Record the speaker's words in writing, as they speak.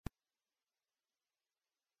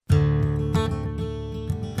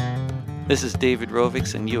This is David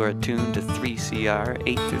Rovix, and you are tuned to 3CR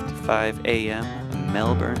 8:55 AM in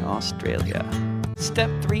Melbourne, Australia. Step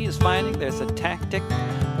 3 is finding there's a tactic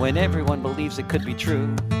when everyone believes it could be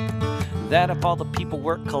true. That if all the people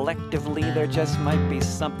work collectively, there just might be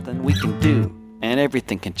something we can do, and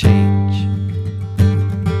everything can change.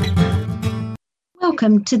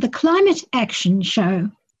 Welcome to the Climate Action Show.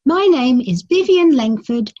 My name is Vivian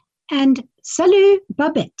Langford, and salut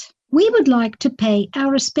Babette. We would like to pay our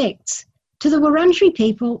respects to the Wurundjeri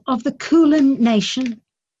people of the Kulin Nation,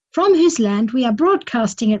 from whose land we are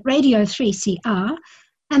broadcasting at Radio 3CR,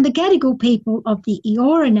 and the Gadigal people of the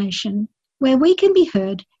Eora Nation, where we can be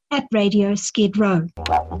heard at Radio Skid Row.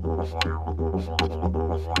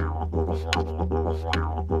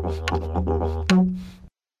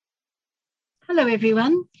 Hello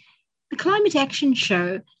everyone. The Climate Action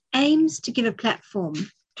Show aims to give a platform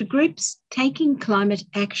to groups taking climate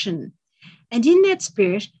action. And in that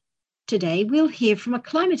spirit, today we'll hear from a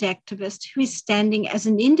climate activist who is standing as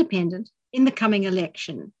an independent in the coming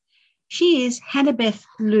election. She is Hannah-Beth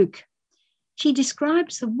Luke. She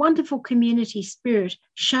describes the wonderful community spirit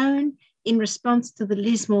shown in response to the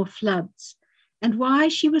Lismore floods and why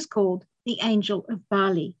she was called the Angel of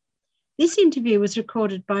Bali. This interview was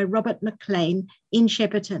recorded by Robert McLean in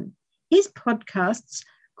Shepparton. His podcasts,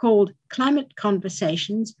 called Climate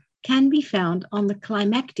Conversations, can be found on the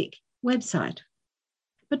Climactic website.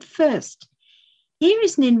 But first, here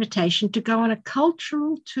is an invitation to go on a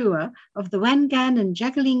cultural tour of the Wangan and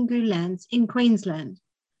Jagalingou lands in Queensland.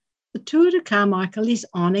 The Tour de Carmichael is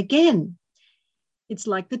on again. It's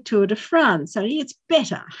like the Tour de France, only it's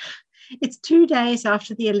better. It's 2 days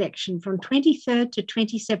after the election, from 23rd to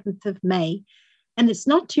 27th of May, and it's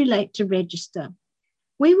not too late to register.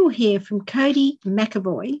 We will hear from Cody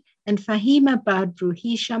McAvoy and Fahima Badru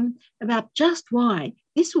Hisham about just why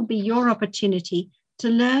this will be your opportunity to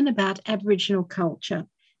learn about Aboriginal culture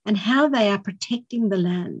and how they are protecting the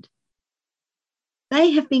land. They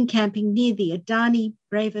have been camping near the Adani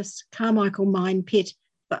Bravis Carmichael mine pit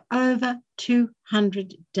for over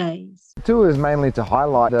 200 days. The tour is mainly to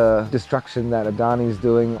highlight the destruction that Adani is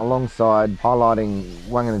doing, alongside highlighting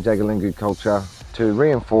Wangan and Jagalingou culture, to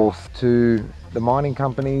reinforce to the mining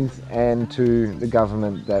companies and to the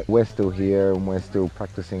government that we're still here and we're still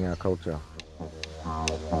practicing our culture.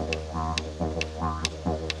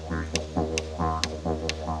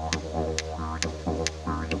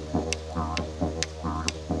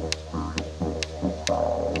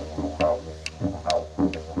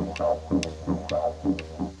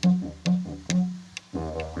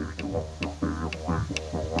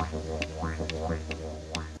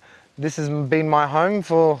 This has been my home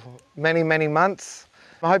for many, many months.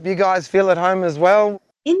 I hope you guys feel at home as well.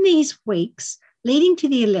 In these weeks leading to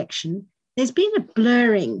the election, there's been a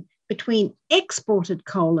blurring between exported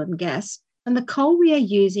coal and gas and the coal we are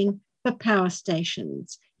using for power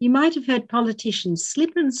stations. You might have heard politicians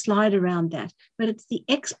slip and slide around that, but it's the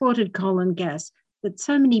exported coal and gas that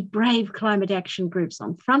so many brave climate action groups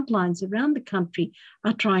on front lines around the country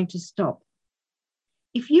are trying to stop.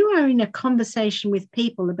 If you are in a conversation with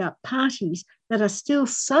people about parties that are still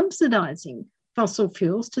subsidising fossil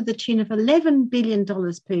fuels to the tune of $11 billion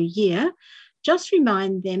per year, just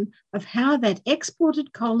remind them of how that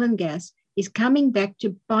exported coal and gas is coming back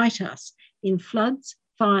to bite us in floods,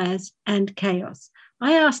 fires and chaos.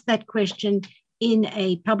 I asked that question in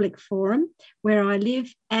a public forum where I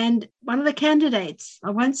live, and one of the candidates, I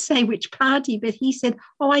won't say which party, but he said,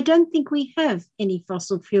 I don't think we have any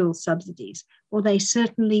fossil fuel subsidies. Well, they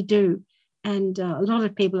certainly do. And a lot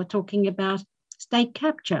of people are talking about state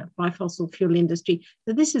capture by fossil fuel industry.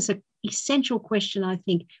 So this is an essential question I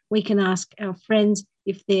think we can ask our friends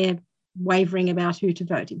if they're wavering about who to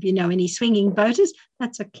vote. If you know any swinging voters,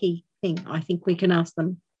 that's a key thing I think we can ask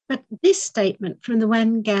them. But this statement from the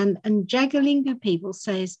Wangan and Jagalingou people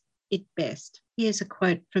says it best. Here's a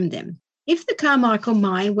quote from them. If the Carmichael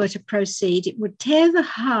mine were to proceed, it would tear the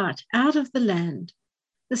heart out of the land.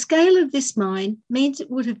 The scale of this mine means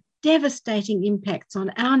it would have devastating impacts on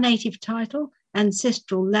our native title,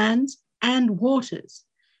 ancestral lands and waters,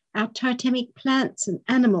 our totemic plants and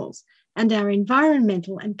animals, and our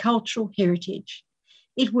environmental and cultural heritage.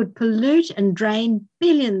 It would pollute and drain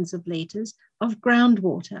billions of litres of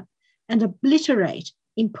groundwater and obliterate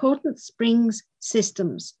important springs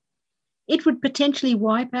systems. It would potentially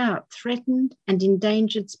wipe out threatened and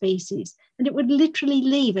endangered species, and it would literally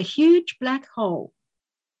leave a huge black hole,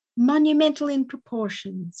 monumental in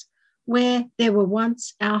proportions, where there were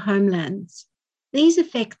once our homelands. These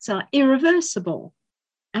effects are irreversible.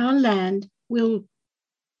 Our land will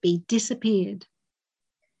be disappeared.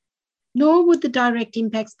 Nor would the direct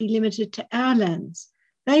impacts be limited to our lands.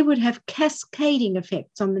 They would have cascading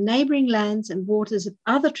effects on the neighbouring lands and waters of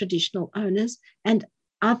other traditional owners and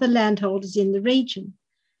other landholders in the region.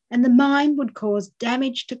 And the mine would cause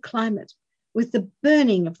damage to climate, with the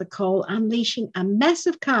burning of the coal unleashing a mass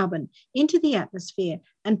of carbon into the atmosphere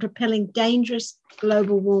and propelling dangerous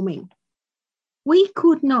global warming. We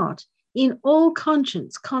could not, in all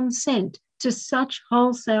conscience, consent to such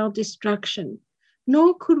wholesale destruction,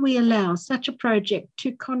 nor could we allow such a project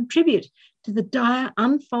to contribute to the dire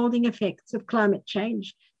unfolding effects of climate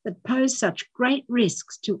change that pose such great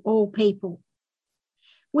risks to all people.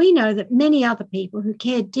 We know that many other people who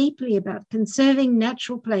care deeply about conserving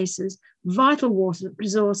natural places, vital water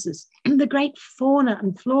resources, the great fauna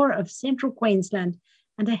and flora of central Queensland,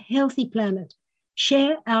 and a healthy planet,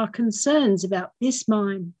 share our concerns about this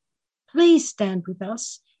mine. Please stand with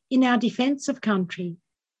us in our defence of country.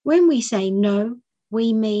 When we say no,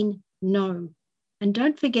 we mean no. And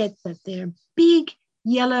don't forget that there are big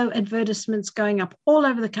yellow advertisements going up all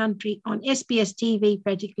over the country on SBS TV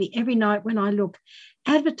practically every night when I look,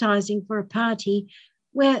 advertising for a party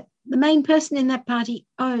where the main person in that party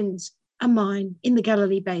owns a mine in the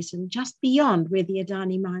Galilee Basin, just beyond where the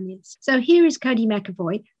Adani mine is. So here is Cody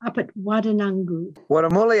McAvoy up at Wadanangu.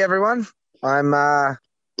 Wadamuli, everyone. I'm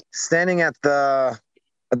standing at the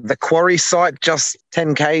quarry site, just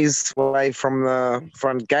 10 k's away from the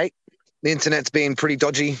front gate. The internet's been pretty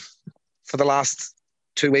dodgy for the last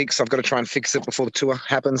 2 weeks. I've got to try and fix it before the tour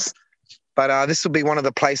happens. But this will be one of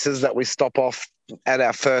the places that we stop off at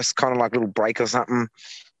our first kind of like little break or something,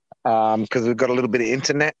 because we've got a little bit of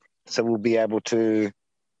internet. So we'll be able to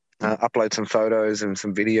upload some photos and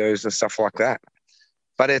some videos and stuff like that.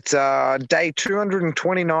 But it's day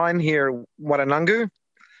 229 here at Wadanangu.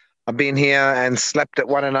 I've been here and slept at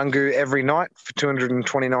Wadanangu every night for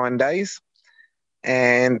 229 days.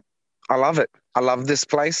 And I love it. I love this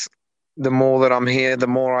place. The more that I'm here, the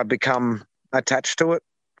more I become attached to it.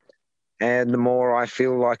 And the more I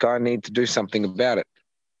feel like I need to do something about it.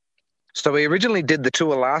 So we originally did the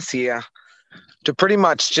tour last year to pretty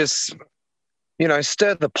much just,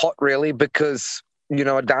 stir the pot really, because,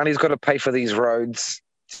 Adani's got to pay for these roads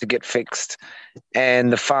to get fixed.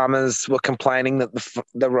 And the farmers were complaining that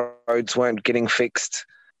the roads weren't getting fixed.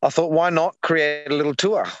 I thought, why not create a little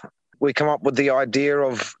tour? We come up with the idea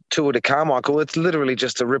of Tour de Carmichael. It's literally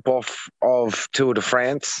just a rip-off of Tour de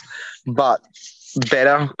France, but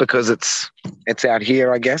better because it's out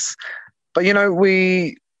here, I guess. But,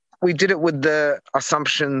 we did it with the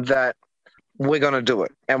assumption that we're going to do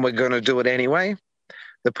it, and we're going to do it anyway.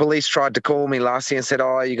 The police tried to call me last year and said,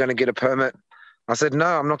 "Oh, are you going to get a permit?" I said, "No,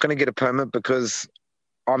 I'm not going to get a permit because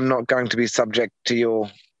I'm not going to be subject to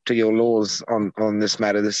your laws on this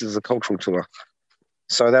matter. This is a cultural tour."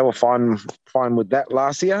 So they were fine with that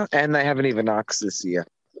last year, and they haven't even asked this year.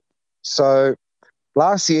 So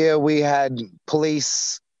last year we had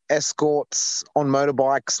police escorts on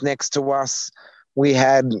motorbikes next to us. We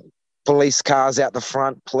had police cars out the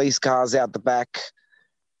front, police cars out the back,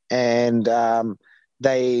 and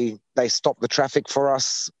they stopped the traffic for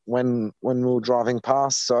us when we were driving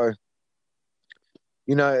past. So,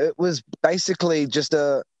 it was basically just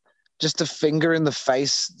a finger in the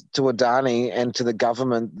face to Adani and to the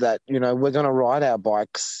government that, we're going to ride our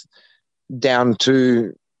bikes down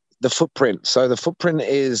to the footprint. So the footprint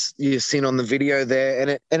is, you've seen on the video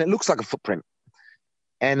there, and it looks like a footprint.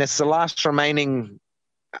 And it's the last remaining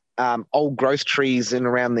old growth trees in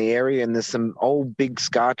around the area, and there's some old big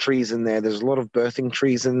scar trees in there. There's a lot of birthing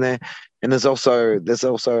trees in there, and there's also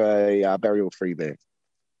a burial tree there.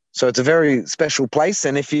 So it's a very special place.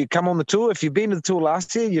 And if you come on the tour, if you've been to the tour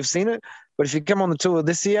last year, you've seen it. But if you come on the tour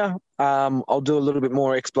this year, I'll do a little bit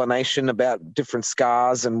more explanation about different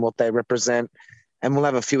scars and what they represent. And we'll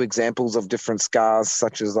have a few examples of different scars,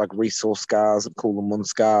 such as like resource scars, Coolamon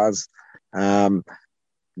scars,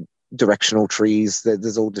 directional trees.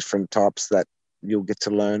 There's all different types that you'll get to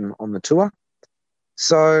learn on the tour.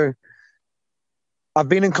 So I've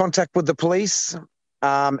been in contact with the police.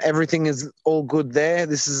 Everything is all good there.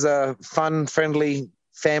 This is a fun, friendly,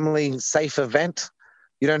 family, safe event.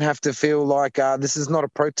 You don't have to feel like this is not a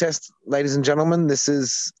protest, ladies and gentlemen. This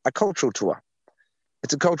is a cultural tour.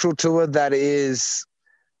 It's a cultural tour that is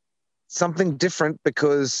something different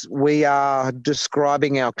because we are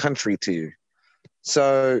describing our country to you.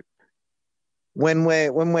 So when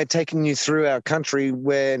we're taking you through our country,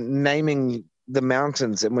 we're naming the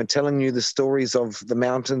mountains and we're telling you the stories of the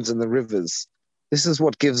mountains and the rivers. This is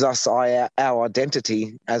what gives us our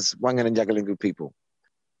identity as Wangan and Jagalingou people.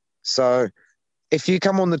 So if you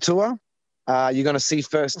come on the tour, you're going to see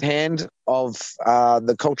firsthand of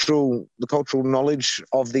the cultural knowledge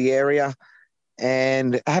of the area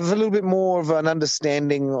and have a little bit more of an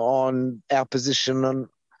understanding on our position on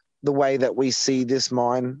the way that we see this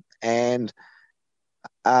mine and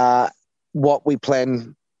what we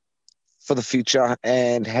plan for the future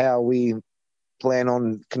and how we plan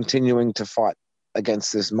on continuing to fight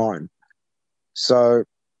against this mine. So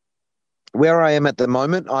where I am at the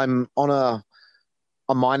moment, I'm on a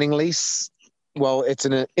mining lease. Well, it's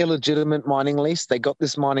an illegitimate mining lease. They got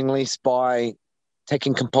this mining lease by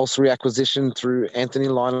taking compulsory acquisition through Anthony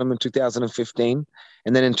Lynham in 2015.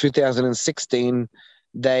 And then in 2016,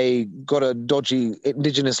 they got a dodgy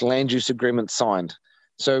Indigenous land use agreement signed.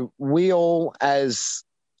 So we all, as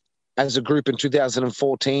a group in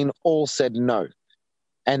 2014, all said no.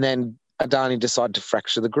 And then Adani decided to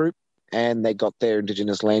fracture the group and they got their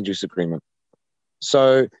Indigenous land use agreement.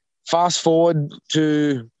 So fast forward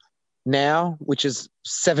to now, which is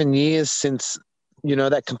 7 years since,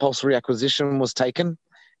 that compulsory acquisition was taken,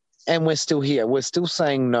 and we're still here. We're still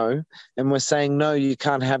saying no, and we're saying, no, you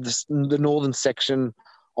can't have the northern section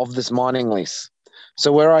of this mining lease.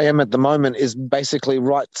 So where I am at the moment is basically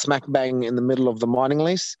right smack bang in the middle of the mining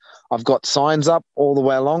lease. I've got signs up all the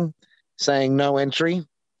way along saying no entry.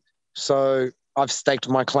 So I've staked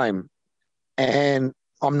my claim and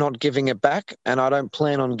I'm not giving it back, and I don't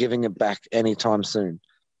plan on giving it back anytime soon.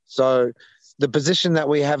 So the position that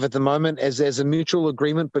we have at the moment is there's a mutual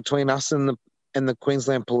agreement between us and the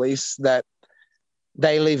Queensland Police that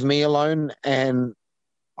they leave me alone and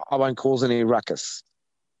I won't cause any ruckus.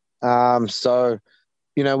 So,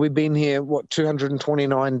 we've been here,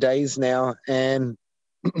 229 days now, and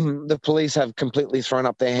the police have completely thrown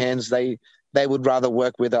up their hands. They would rather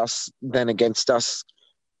work with us than against us.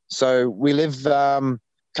 So we live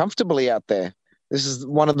comfortably out there. This is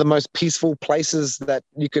one of the most peaceful places that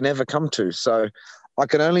you can ever come to. So I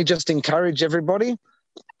can only just encourage everybody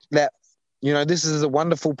that, this is a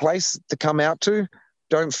wonderful place to come out to.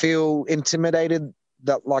 Don't feel intimidated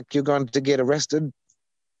that like you're going to get arrested.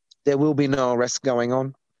 There will be no arrest going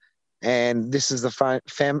on. And this is a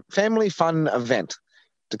family fun event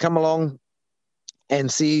to come along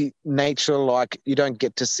and see nature like you don't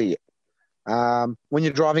get to see it. When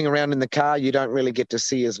you're driving around in the car, you don't really get to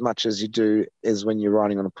see as much as you do as when you're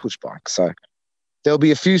riding on a push bike. So there'll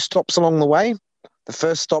be a few stops along the way. The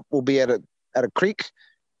first stop will be at a creek,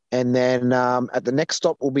 and then at the next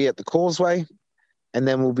stop will be at the causeway, and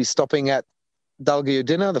then we'll be stopping at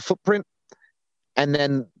Dalgayudina, the footprint, and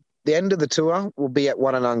then the end of the tour will be at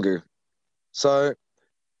Watanungu. So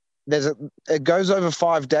it goes over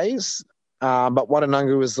 5 days. But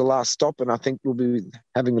Watanungu is the last stop, and I think we'll be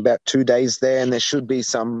having about 2 days there, and there should be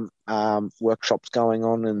some workshops going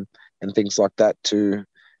on and things like that to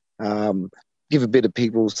give a bit of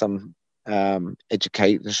people some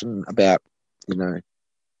education about,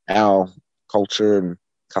 our culture and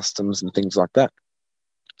customs and things like that.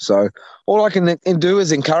 So all I can do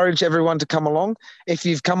is encourage everyone to come along. If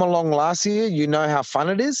you've come along last year, you know how fun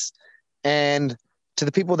it is. And to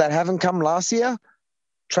the people that haven't come last year,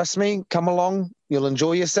 trust me, come along. You'll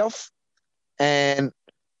enjoy yourself, and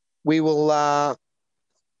we will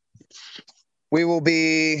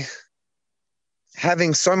be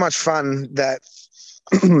having so much fun that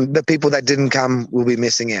the people that didn't come will be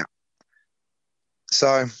missing out.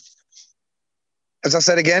 So, as I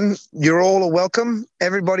said again, you're all welcome.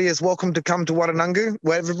 Everybody is welcome to come to Watanungu.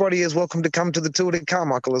 Everybody is welcome to come to the Tour de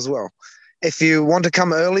Carmichael as well. If you want to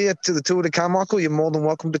come earlier to the Tour de Carmichael, you're more than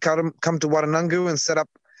welcome to come to Watanungu and set up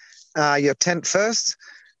your tent first,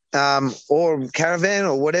 or caravan,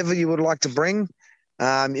 or whatever you would like to bring.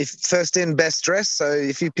 If first in, best dressed. So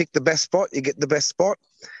if you pick the best spot, you get the best spot.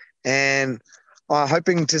 And I'm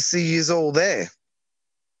hoping to see you all there.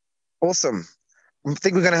 Awesome. I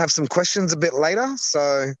think we're going to have some questions a bit later.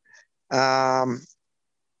 So I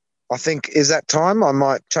think, is that time? I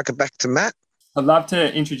might chuck it back to Matt. I'd love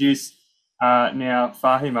to introduce now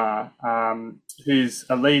Fahima, who's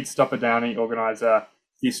a lead Stop Adani organiser,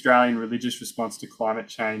 the Australian Religious Response to Climate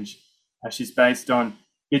Change. She's based on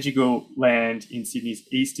Gidggal land in Sydney's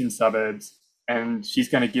eastern suburbs, and she's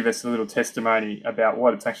going to give us a little testimony about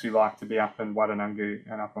what it's actually like to be up in Watanungu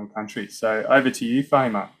and up on country. So over to you,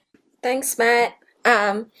 Fahima. Thanks, Matt.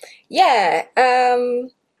 So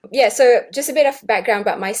just a bit of background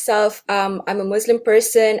about myself. I'm a Muslim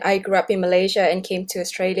person. I grew up in Malaysia and came to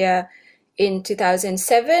Australia in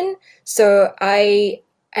 2007. So I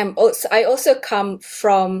also come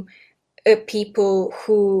from a people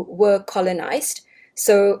who were colonized.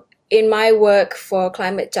 So in my work for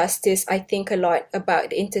climate justice, I think a lot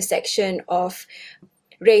about the intersection of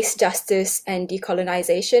race justice and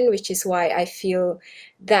decolonization, which is why I feel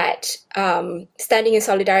that standing in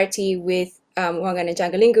solidarity with Wangan and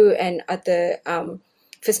Jagalingou and other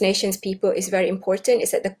First Nations people is very important.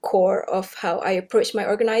 It's at the core of how I approach my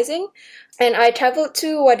organizing. And I traveled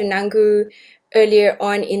to Wadanangu earlier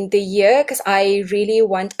on in the year because I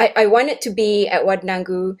wanted to be at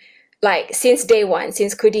Wadanangu like since day one,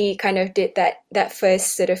 since Kudi kind of did that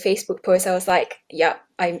first sort of Facebook post. I was like, yeah,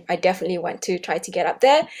 I definitely want to try to get up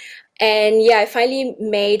there. And yeah, I finally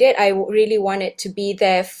made it. I really wanted to be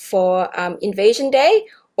there for Invasion Day,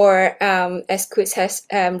 or as Quds has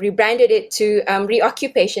rebranded it to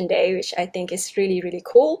Reoccupation Day, which I think is really, really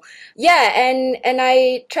cool. Yeah, and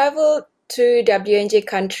I traveled to WNJ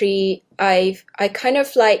country. I kind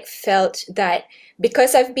of like felt that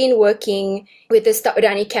because I've been working with the Stop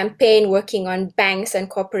Adani campaign, working on banks and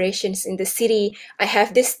corporations in the city, I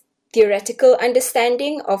have this theoretical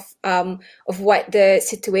understanding of what the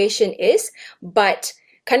situation is, but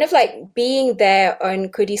kind of like being there on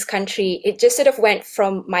Kudi's country, it just sort of went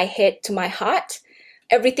from my head to my heart.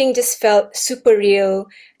 Everything just felt super real.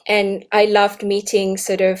 And I loved meeting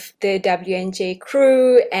sort of the WNJ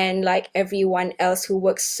crew and like everyone else who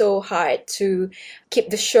works so hard to keep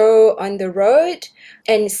the show on the road,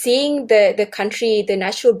 and seeing the country, the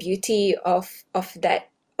natural beauty of that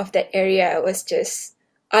area was just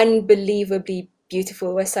unbelievably beautiful.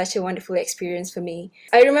 It was such a wonderful experience for me.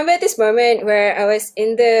 I remember this moment where I was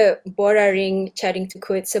in the Bora Ring chatting to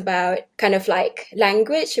Quds about kind of like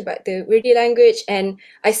language, about the Wirdi language, and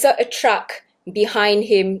I saw a truck behind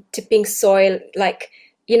him tipping soil, like,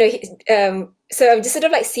 you know, so I'm just sort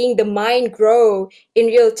of like seeing the mind grow in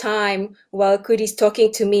real time while Kudi's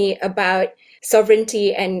talking to me about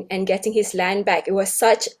sovereignty and getting his land back. It was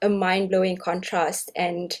such a mind-blowing contrast,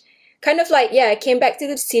 and kind of like, yeah, I came back to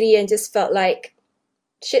the city and just felt like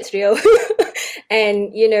shit's real.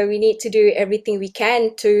 And, you know, we need to do everything we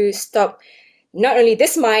can to stop not only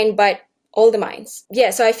this mine, but all the mines.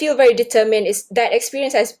 Yeah, so I feel very determined. That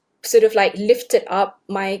experience has sort of like lifted up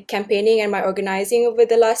my campaigning and my organizing over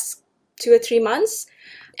the last 2 or 3 months.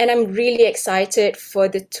 And I'm really excited for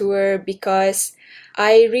the tour because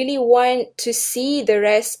I really want to see the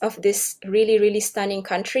rest of this really, really stunning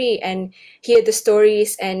country and hear the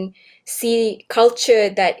stories and see culture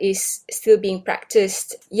that is still being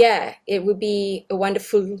practiced. Yeah, it would be a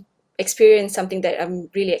wonderful experience, something that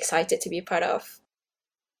I'm really excited to be a part of.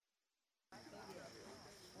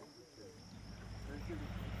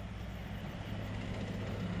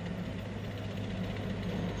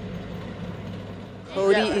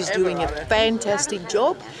 Cody is doing a fantastic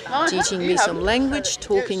job, teaching me some language,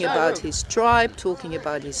 talking about his tribe, talking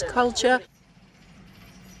about his culture.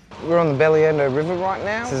 We're on the Belliendo River right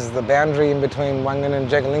now. This is the boundary in between Wangan and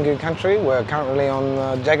Jagalingou country. We're currently on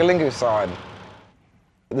the Jagalingou side.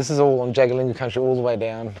 This is all on Jagalingou country all the way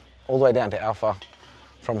down to Alpha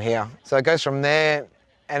from here. So it goes from there,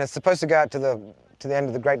 and it's supposed to go out to the end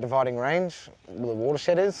of the Great Dividing Range, where the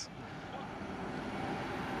watershed is.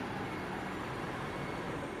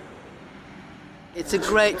 It's a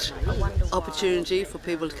great opportunity for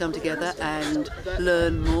people to come together and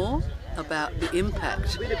learn more about the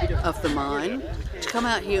impact of the mine. To come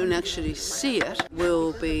out here and actually see it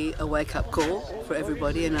will be a wake-up call for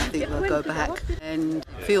everybody, and I think we'll go back and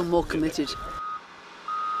feel more committed.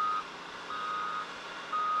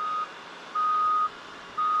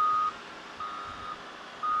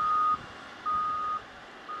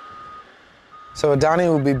 So Adani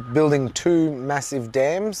will be building 2 massive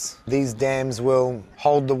dams. These dams will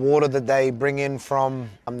hold the water that they bring in from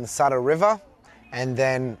the Sada River, and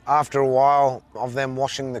then after a while of them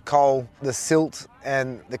washing the coal, the silt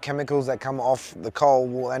and the chemicals that come off the coal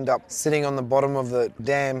will end up sitting on the bottom of the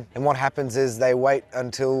dam. And what happens is they wait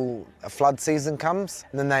until a flood season comes,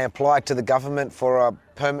 and then they apply to the government for a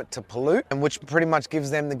permit to pollute, and which pretty much gives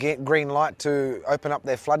them the green light to open up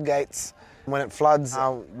their floodgates. When it floods,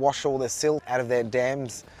 wash all the silt out of their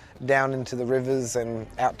dams down into the rivers and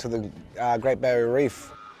out to the Great Barrier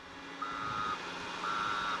Reef.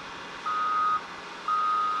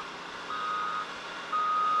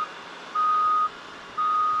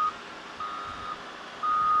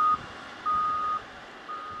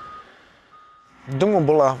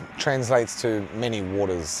 Dungulbulla translates to many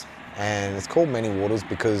waters, and it's called many waters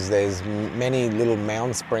because there's many little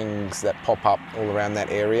mound springs that pop up all around that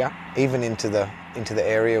area, even into the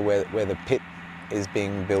area where the pit is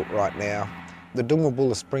being built right now. The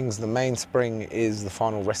Dungulbulla Springs, the main spring, is the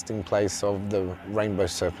final resting place of the rainbow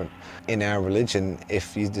serpent. In our religion,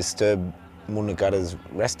 if you disturb Munagada's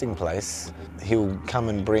resting place, he'll come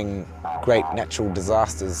and bring great natural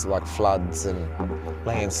disasters like floods and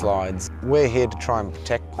landslides. We're here to try and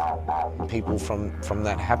protect people from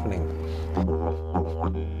that happening.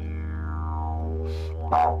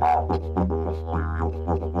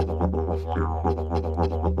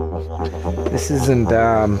 This isn't,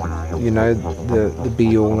 the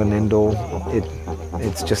be-all and end-all.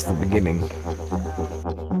 It's just the beginning.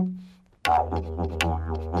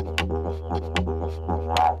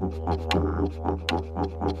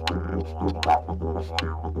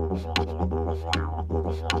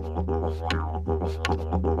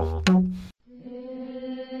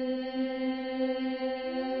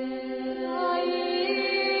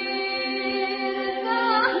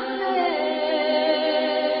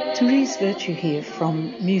 Therese Virtue here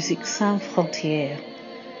from Musique Sans Frontières.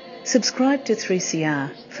 Subscribe to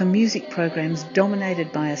 3CR for music programs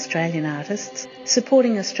dominated by Australian artists,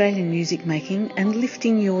 supporting Australian music making and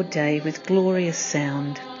lifting your day with glorious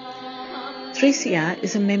sound. 3CR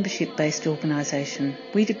is a membership-based organisation.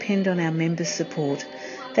 We depend on our members' support.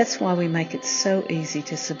 That's why we make it so easy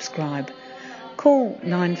to subscribe. Call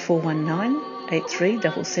 9419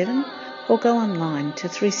 8377 or go online to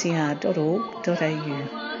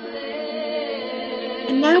 3cr.org.au.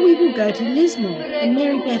 And now we will go to Lismore and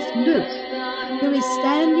Mary Beth Luke, who is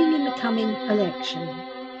standing in the coming election.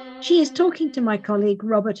 She is talking to my colleague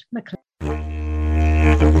Robert McLean.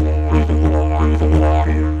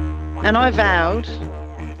 And I vowed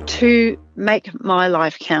to make my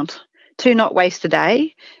life count, to not waste a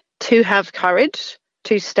day, to have courage,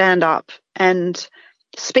 to stand up and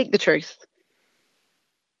speak the truth.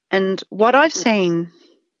 And what I've seen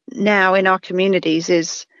now in our communities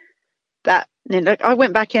is that I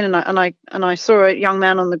went back in and I saw a young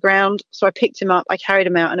man on the ground, so I picked him up, I carried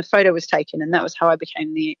him out, and a photo was taken, and that was how I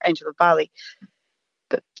became the Angel of Bali.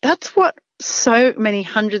 But that's what so many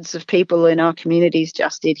hundreds of people in our communities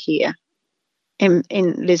just did here in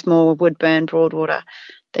Lismore, Woodburn, Broadwater.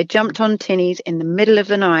 They jumped on tinnies in the middle of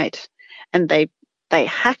the night and they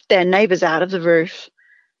hacked their neighbours out of the roof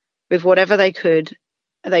with whatever they could.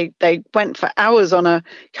 They went for hours on a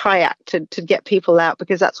kayak to get people out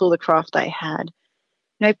because that's all the craft they had.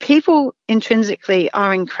 You know, people intrinsically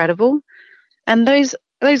are incredible, and those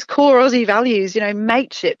core Aussie values, you know,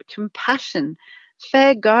 mateship, compassion,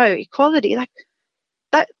 fair go, equality, like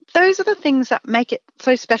that. Those are the things that make it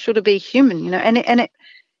so special to be human, you know. And it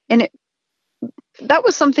that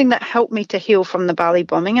was something that helped me to heal from the Bali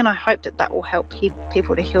bombing, and I hope that will help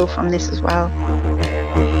people to heal from this as well.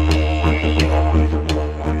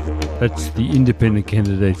 That's the independent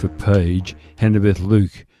candidate for Page, Hannah-Beth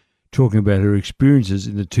Luke, talking about her experiences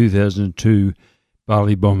in the 2002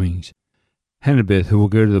 Bali bombings. Hannah-Beth, who will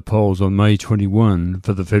go to the polls on May 21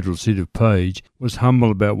 for the federal seat of Page, was humble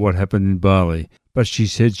about what happened in Bali, but she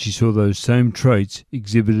said she saw those same traits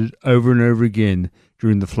exhibited over and over again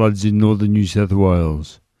during the floods in northern New South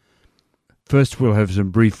Wales. First we'll have some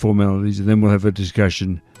brief formalities and then we'll have a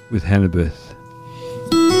discussion with Hannah-Beth.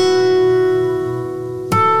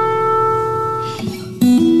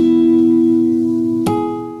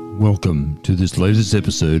 Welcome to this latest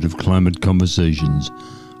episode of Climate Conversations.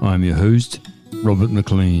 I'm your host, Robert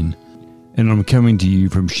McLean, and I'm coming to you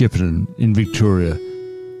from Shepparton in Victoria,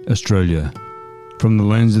 Australia, from the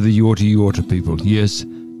lands of the Yorta Yorta people. Yes,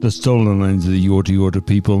 the stolen lands of the Yorta Yorta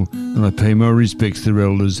people, and I pay my respects to their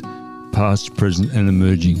elders, past, present and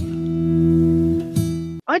emerging.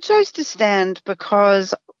 I chose to stand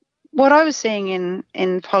because what I was seeing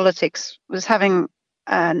in politics was having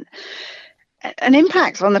an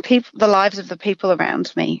impact on the lives of the people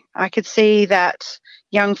around me. I could see that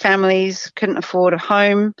young families couldn't afford a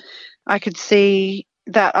home. I could see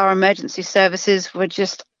that our emergency services were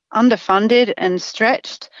just underfunded and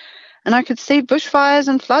stretched. And I could see bushfires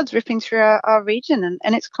and floods ripping through our region,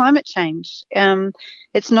 and it's climate change.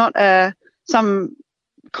 It's not some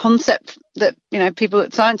concept that, you know,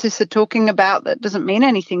 scientists are talking about that doesn't mean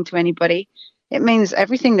anything to anybody. It means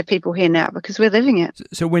everything to people here now because we're living it.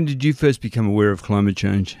 So when did you first become aware of climate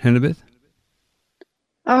change, Hannah-Beth?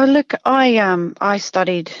 Oh, look, I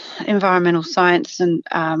studied environmental science and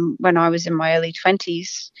when I was in my early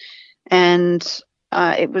 20s, and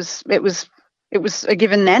it was a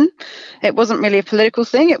given then. It wasn't really a political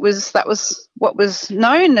thing. That was what was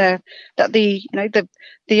known, that the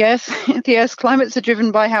Earth's climates are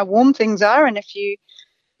driven by how warm things are, and if you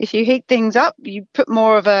heat things up, you put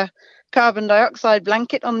more of a carbon dioxide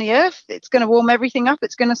blanket on the Earth, it's going to warm everything up.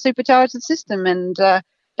 It's going to supercharge the system, and that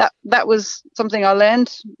was something I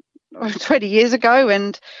learned 20 years ago,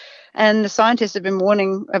 and the scientists have been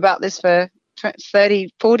warning about this for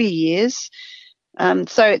 30, 40 years.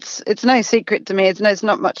 So it's no secret to me. There's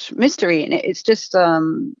not much mystery in it. It's just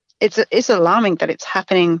it's alarming that it's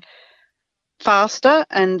happening faster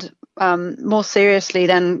and more seriously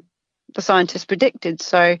than the scientists predicted.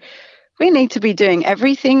 So we need to be doing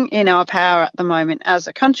everything in our power at the moment as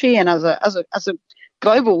a country and as a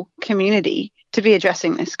global community to be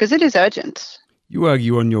addressing this, because it is urgent. You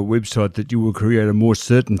argue on your website that you will create a more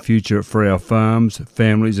certain future for our farms,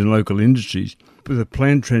 families and local industries with a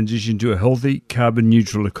planned transition to a healthy,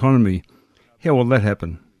 carbon-neutral economy. How will that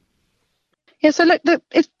happen? Yeah, so look,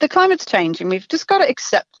 the climate's changing. We've just got to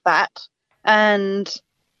accept that. And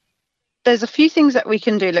there's a few things that we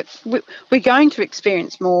can do. Look, we're going to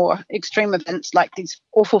experience more extreme events like these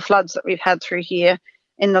awful floods that we've had through here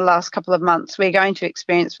in the last couple of months. We're going to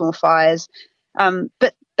experience more fires.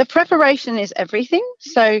 But the preparation is everything.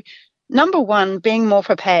 So number one, being more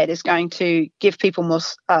prepared is going to give people more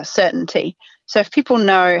certainty. So if people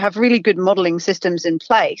have really good modelling systems in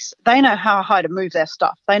place, they know how high to move their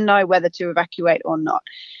stuff. They know whether to evacuate or not.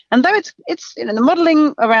 And though it's the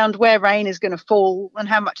modelling around where rain is going to fall and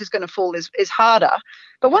how much is going to fall is harder,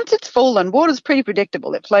 but once it's fallen, water's pretty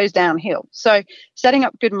predictable. It flows downhill. So setting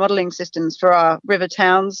up good modelling systems for our river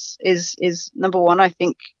towns is number one, I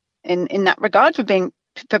think, in that regard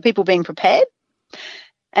for people being prepared.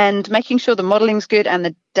 And making sure the modeling's good and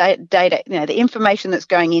the data, the information that's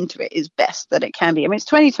going into it is best that it can be. I mean, it's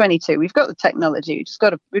 2022. We've got the technology.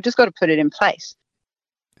 We've just got to put it in place.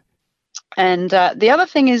 And the other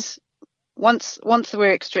thing is, once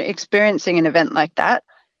we're experiencing an event like that,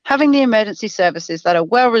 having the emergency services that are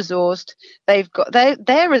well resourced, they've got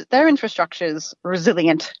their infrastructure is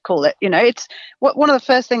resilient. Call it. It's one of the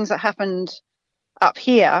first things that happened up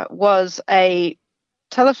here was a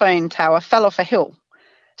telephone tower fell off a hill.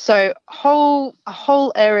 So a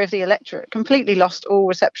whole area of the electorate completely lost all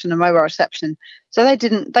reception and mobile reception. So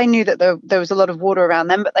they knew that there was a lot of water around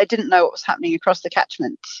them, but they didn't know what was happening across the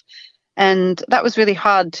catchments. And that was really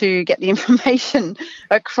hard to get the information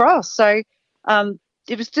across. So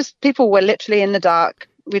it was just people were literally in the dark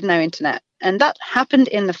with no internet. And that happened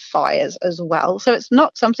in the fires as well. So it's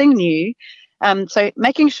not something new. So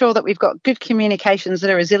making sure that we've got good communications that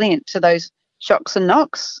are resilient to those shocks and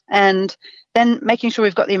knocks, and then making sure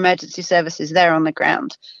we've got the emergency services there on the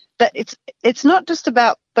ground. But it's not just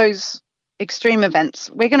about those extreme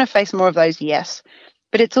events. We're going to face more of those, yes,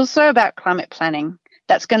 but it's also about climate planning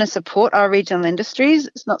that's going to support our regional industries.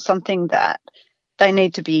 It's not something that they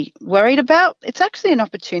need to be worried about. It's actually an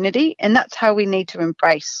opportunity, and that's how we need to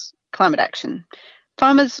embrace climate action.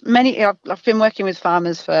 Farmers, I've been working with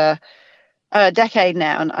farmers for a decade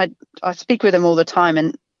now, and I speak with them all the time,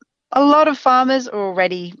 and a lot of farmers are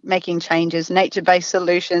already making changes, nature-based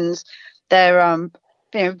solutions. They're,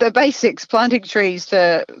 the basics, planting trees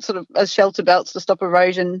to sort of as shelter belts to stop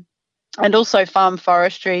erosion, and also farm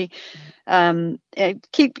forestry,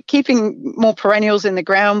 keeping more perennials in the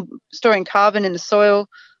ground, storing carbon in the soil.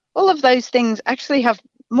 All of those things actually have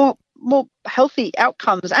more healthy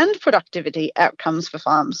outcomes and productivity outcomes for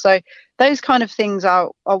farms. So those kind of things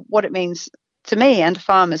are what it means to me and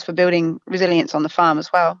farmers for building resilience on the farm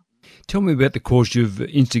as well. Tell me about the course you've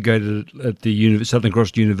instigated at the Southern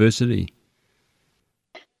Cross University.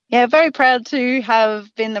 Yeah, very proud to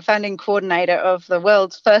have been the founding coordinator of the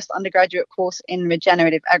world's first undergraduate course in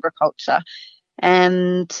regenerative agriculture.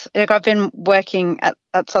 And I've been working at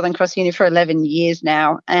Southern Cross Uni for 11 years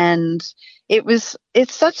now, and it's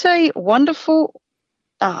such a wonderful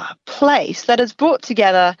place that has brought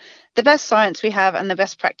together the best science we have and the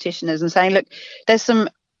best practitioners, and saying, look, there's some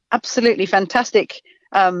absolutely fantastic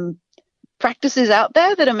practices out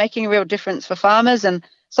there that are making a real difference for farmers, and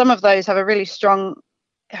some of those have a really strong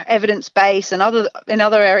evidence base, and in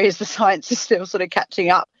other areas the science is still sort of catching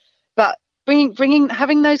up. But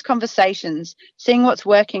having those conversations, seeing what's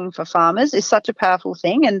working for farmers is such a powerful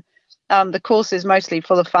thing. And the course is mostly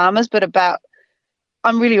for the farmers, but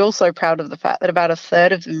I'm really also proud of the fact that about a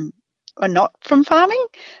third of them are not from farming.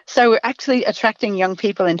 So we're actually attracting young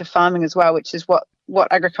people into farming as well, which is what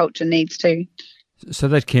agriculture needs to. So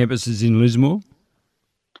that campus is in Lismore?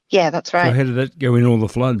 Yeah, that's right. So how did that go in all the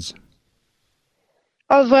floods?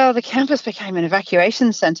 Oh, well, the campus became an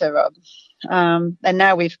evacuation centre, Rob. And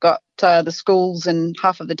now we've got the schools, and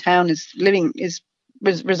half of the town is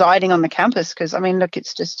residing on the campus. Because, I mean, look,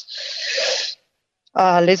 it's just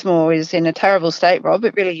Lismore is in a terrible state, Rob.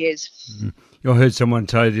 It really is. Mm-hmm. I heard someone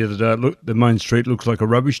tell you the other day, look, the main street looks like a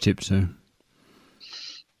rubbish tip. So.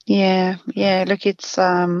 Yeah. Look, it's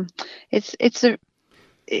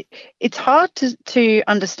hard to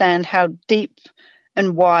understand how deep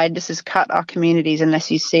and wide this has cut our communities unless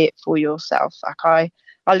you see it for yourself. Like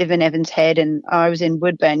I live in Evans Head, and I was in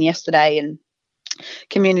Woodburn yesterday, and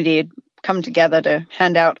community had come together to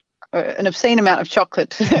hand out an obscene amount of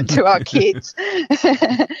chocolate to our kids.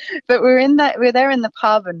 But we're there in the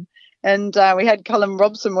pub, and we had Colin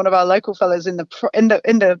Robson, one of our local fellows, in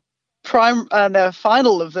the the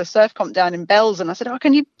final of the surf comp down in Bells, and I said, "Oh,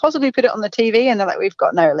 can you possibly put it on the TV?" And they're like, "We've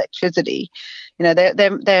got no electricity." You know, they're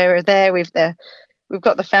there. We've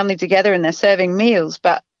got the family together and they're serving meals,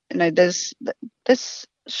 but you know, there's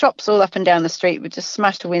shops all up and down the street with just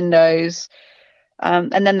smashed windows,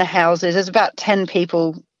 and then the houses. There's about 10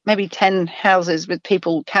 people, maybe 10 houses with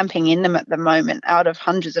people camping in them at the moment, out of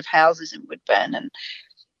hundreds of houses in Woodburn, and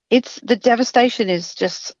the devastation is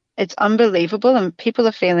just. It's unbelievable, and people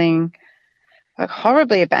are feeling like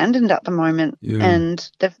horribly abandoned at the moment. Yeah.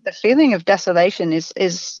 And the feeling of desolation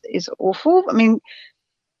is awful. I mean,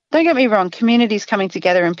 don't get me wrong, communities coming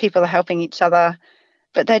together and people are helping each other,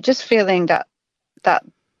 but they're just feeling that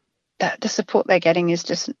the support they're getting is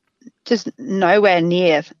just nowhere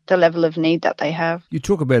near the level of need that they have. You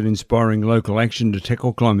talk about inspiring local action to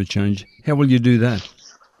tackle climate change. How will you do that?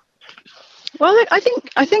 Well, look, I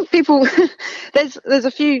think people there's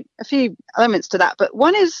a few elements to that, but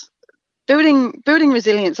one is building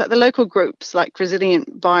resilience, like the local groups like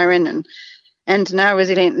Resilient Byron and now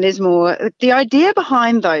Resilient Lismore. The idea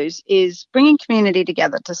behind those is bringing community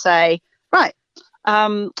together to say, right,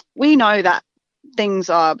 we know that things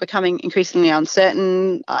are becoming increasingly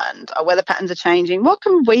uncertain and our weather patterns are changing. What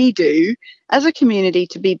can we do as a community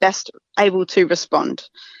to be best able to respond?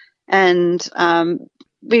 And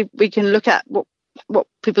we can look at what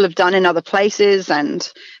people have done in other places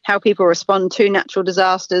and how people respond to natural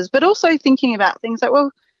disasters, but also thinking about things like,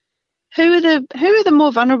 well, who are the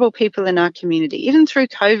more vulnerable people in our community, even through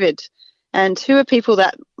COVID, and who are people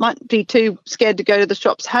that might be too scared to go to the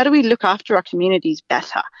shops? How do we look after our communities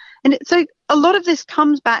better? And so a lot of this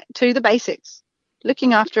comes back to the basics,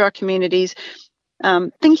 looking after our communities,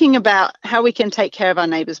 thinking about how we can take care of our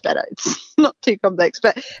neighbours better. It's not too complex,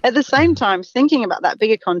 but at the same time, thinking about that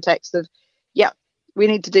bigger context of, we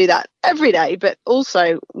need to do that every day, but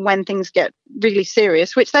also when things get really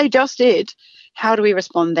serious, which they just did, how do we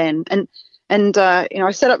respond then? And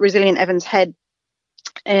I set up Resilient Evans Head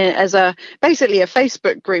as basically a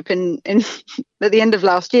Facebook group in at the end of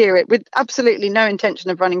last year, with absolutely no intention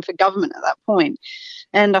of running for government at that point.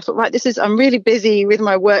 And I thought, right, I'm really busy with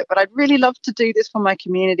my work, but I'd really love to do this for my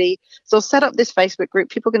community. So I'll set up this Facebook group.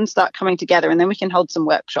 People can start coming together and then we can hold some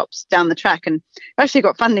workshops down the track. And I actually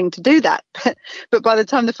got funding to do that. But by the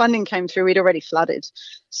time the funding came through, we'd already flooded.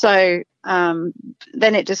 So then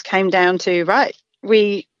it just came down to, right,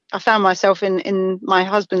 I found myself in my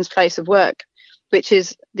husband's place of work, which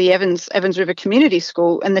is the Evans River Community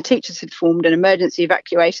School, and the teachers had formed an emergency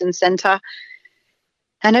evacuation centre.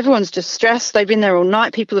 And everyone's just stressed. They've been there all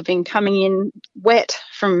night. People have been coming in wet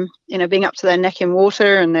from, being up to their neck in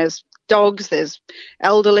water, and there's dogs, there's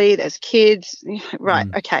elderly, there's kids. Right,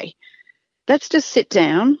 okay. Let's just sit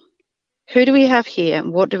down. Who do we have here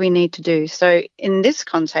and what do we need to do? So in this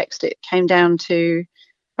context, it came down to,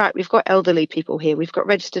 right, we've got elderly people here. We've got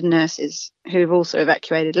registered nurses who've also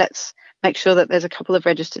evacuated. Let's make sure that there's a couple of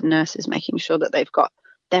registered nurses making sure that they've got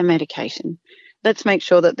their medication. Let's make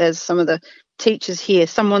sure that there's some of the teachers here.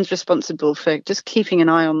 Someone's responsible for just keeping an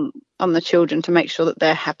eye on the children to make sure that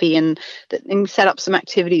they're happy and set up some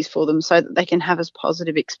activities for them so that they can have as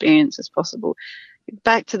positive experience as possible.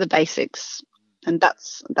 Back to the basics. And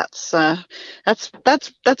that's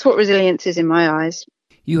what resilience is in my eyes.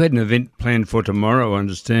 You had an event planned for tomorrow, I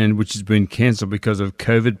understand, which has been cancelled because of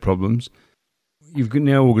COVID problems. You've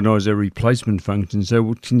now organised a replacement function,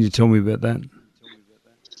 so can you tell me about that?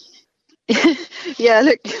 Yeah,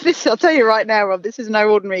 look, I'll tell you right now, Rob, this is no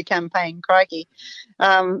ordinary campaign, crikey.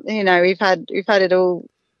 We've had it all,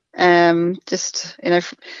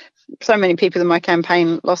 so many people in my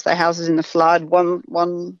campaign lost their houses in the flood.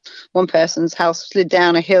 One person's house slid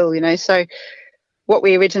down a hill, so what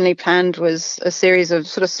we originally planned was a series of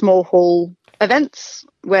sort of small hall events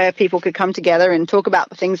where people could come together and talk about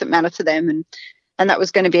the things that matter to them, and that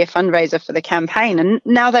was going to be a fundraiser for the campaign. And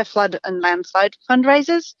now they're flood and landslide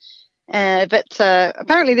fundraisers. But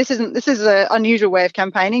apparently this is an unusual way of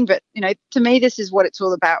campaigning, but to me this is what it's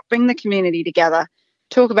all about. Bring the community together,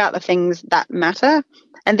 talk about the things that matter.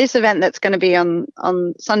 And this event that's going to be on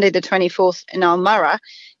Sunday the 24th in Almurra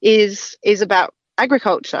is about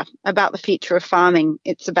agriculture, about the future of farming.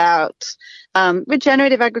 It's about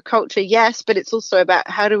regenerative agriculture, yes, but it's also about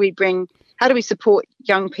how do we support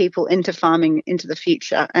young people into farming into the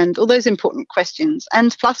future, and all those important questions.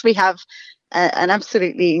 And plus we have an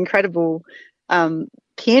absolutely incredible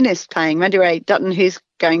pianist playing, Mandy Dutton, who's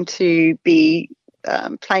going to be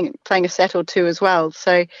playing a set or two as well.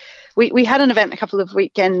 So we had an event a couple of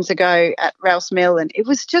weekends ago at Rouse Mill, and it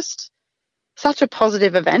was just such a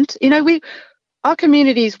positive event. Our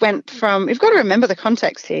communities went from, we've got to remember the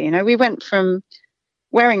context here, we went from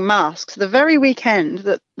wearing masks. The very weekend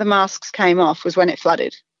that the masks came off was when it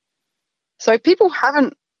flooded. So people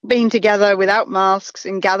haven't been together without masks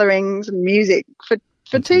in gatherings and music for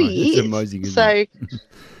 2 years. It's amazing, isn't so it?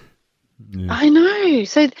 Yeah. I know.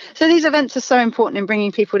 So these events are so important in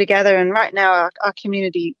bringing people together. And right now, our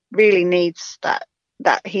community really needs that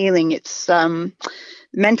healing. It's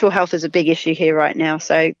mental health is a big issue here right now.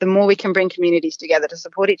 So the more we can bring communities together to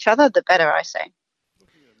support each other, the better, I say.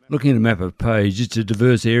 Looking at a map of Page, it's a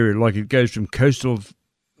diverse area. Like it goes from coastal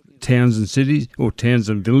towns and cities, or towns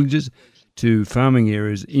and villages, to farming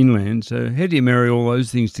areas inland. So how do you marry all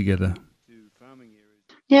those things together?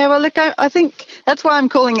 Yeah, well, look, I think that's why I'm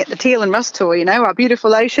calling it the Teal and Rust Tour, our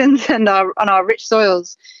beautiful oceans and our rich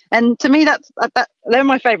soils. And to me, they're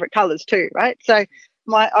my favourite colours too, right? So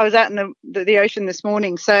I was out in the ocean this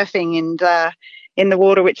morning surfing and in the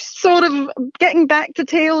water, which is sort of getting back to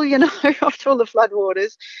teal, after all the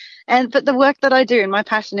floodwaters. But the work that I do and my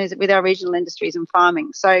passion is with our regional industries and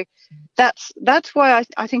farming. So that's why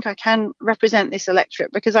I think I can represent this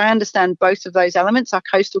electorate, because I understand both of those elements, our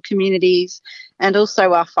coastal communities and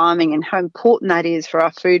also our farming, and how important that is for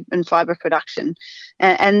our food and fibre production.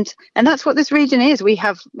 And that's what this region is. We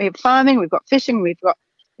have farming, we've got fishing, we've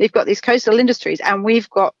got these coastal industries, and we've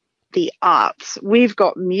got the arts, we've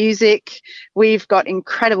got music, we've got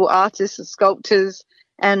incredible artists and sculptors.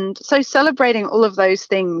 And so celebrating all of those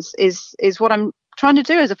things is what I'm trying to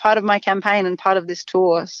do as a part of my campaign and part of this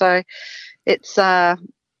tour. So it's doing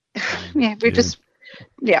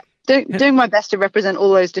my best to represent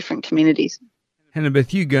all those different communities.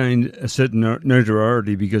 Hannah-Beth, you gained a certain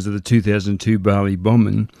notoriety because of the 2002 Bali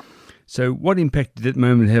bombing. So what impact did that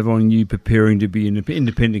moment have on you preparing to be an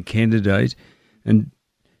independent candidate? And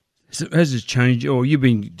so has it changed, or you've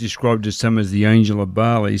been described as some as the angel of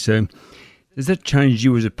Bali, so has that changed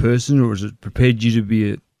you as a person, or has it prepared you to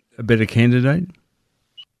be a better candidate?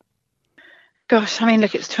 Gosh, I mean,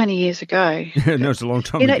 look, it's 20 years ago. No, it's a long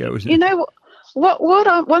time ago, isn't it? You know what?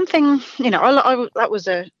 One thing, it was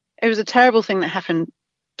a terrible thing that happened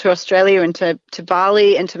to Australia and to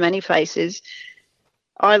Bali and to many places.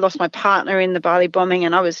 I lost my partner in the Bali bombing,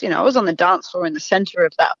 and I was on the dance floor in the centre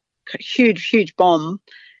of that huge bomb,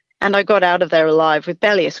 and I got out of there alive with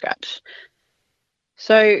barely a scratch.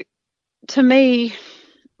 So to me,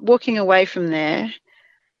 walking away from there,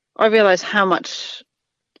 I realised how much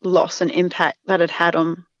loss and impact that had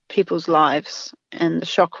on people's lives, and the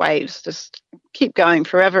shockwaves just keep going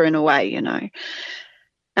forever in a way, And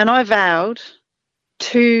I vowed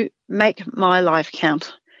to make my life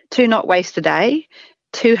count, to not waste a day,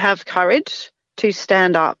 to have courage, to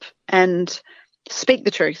stand up and speak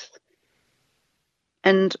the truth.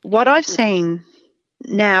 And what I've seen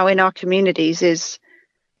now in our communities is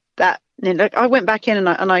that I went back in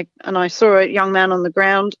and I saw a young man on the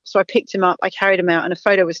ground, so I picked him up, I carried him out, and a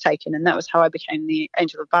photo was taken, and that was how I became the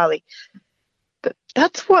Angel of Bali. But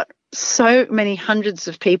that's what so many hundreds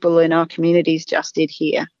of people in our communities just did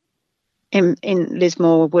here in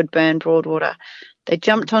Lismore, Woodburn, Broadwater. They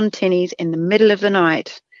jumped on tinnies in the middle of the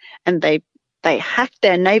night, and they hacked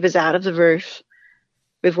their neighbours out of the roof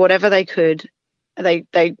with whatever they could.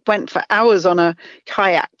 They went for hours on a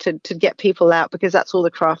kayak to get people out, because that's all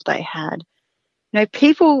the craft they had.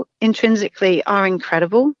 People intrinsically are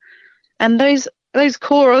incredible, and those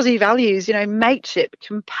core Aussie values, mateship,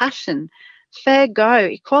 compassion, fair go,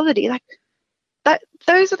 equality, like that.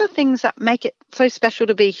 Those are the things that make it so special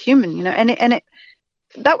to be human, And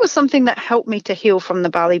that was something that helped me to heal from the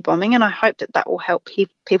Bali bombing, and I hope that will help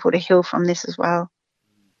people to heal from this as well.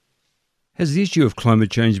 Has the issue of climate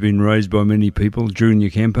change been raised by many people during your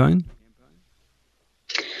campaign?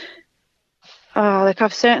 Oh, look,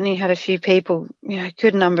 I've certainly had a few people, a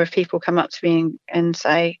good number of people come up to me and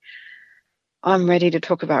say, I'm ready to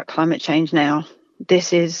talk about climate change now.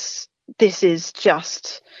 This is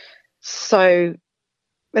just so,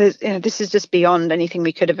 this is just beyond anything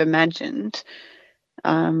we could have imagined.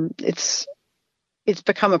 It's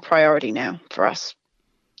become a priority now for us.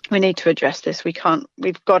 We need to address this.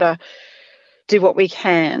 We've got to do what we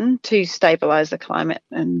can to stabilise the climate,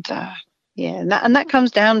 and that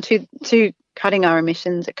comes down to cutting our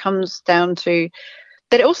emissions. It comes down to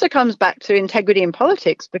that. It also comes back to integrity in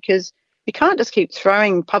politics, because we can't just keep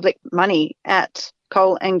throwing public money at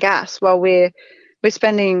coal and gas while we're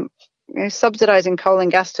spending, subsidising coal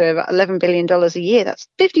and gas to over $11 billion a year. That's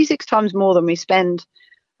 56 times more than we spend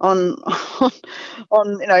on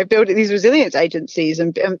building these resilience agencies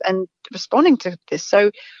and responding to this.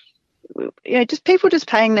 So just people just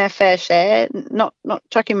paying their fair share, not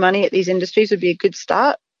chucking money at these industries would be a good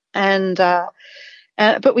start. And but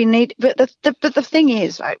the thing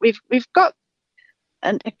is, right, we've got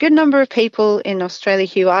a good number of people in Australia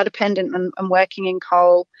who are dependent on working in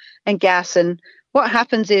coal and gas. And what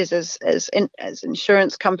happens is, as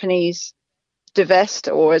insurance companies divest,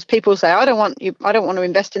 or as people say, I don't want to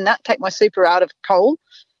invest in that, take my super out of coal,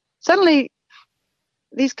 suddenly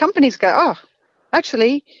these companies go, oh,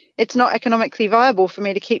 actually, it's not economically viable for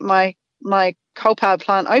me to keep my coal power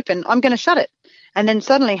plant open. I'm going to shut it. And then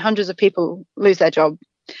suddenly hundreds of people lose their job.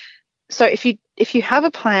 So if you have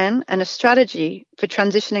a plan and a strategy for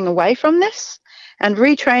transitioning away from this and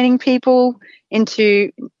retraining people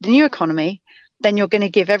into the new economy, then you're going to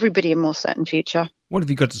give everybody a more certain future. What have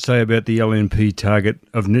you got to say about the LNP target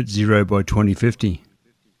of net zero by 2050?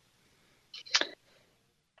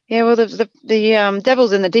 Yeah, well, the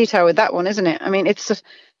devil's in the detail with that one, isn't it? I mean, it's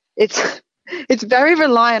very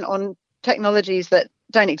reliant on technologies that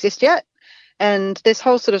don't exist yet, and this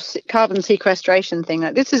whole sort of carbon sequestration thing.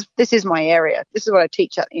 Like, this is my area. This is what I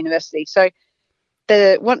teach at the university. So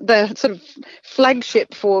the sort of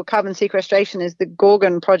flagship for carbon sequestration is the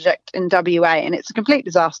Gorgon project in WA, and it's a complete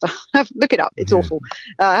disaster. Look it up; it's awful.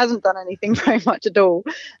 It hasn't done anything very much at all.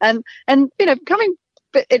 And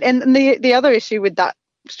the other issue with that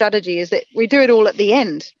strategy is that we do it all at the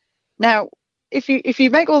end. Now, if you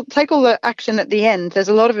take all the action at the end, there's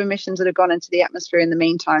a lot of emissions that have gone into the atmosphere in the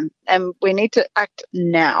meantime, and we need to act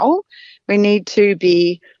now. We need to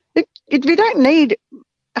be. We don't need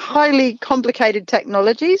highly complicated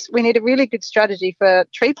technologies. We need a really good strategy for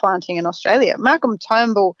tree planting in Australia. Malcolm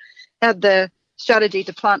Turnbull had the strategy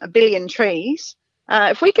to plant 1 billion trees.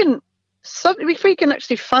 If we can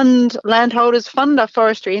actually fund landholders, fund our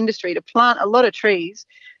forestry industry to plant a lot of trees,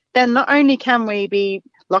 then not only can we be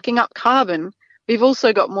locking up carbon, we've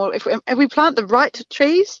also got more. If we plant the right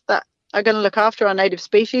trees that are going to look after our native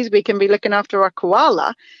species, we can be looking after our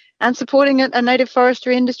koala and supporting a native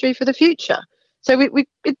forestry industry for the future. So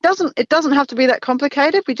it doesn't have to be that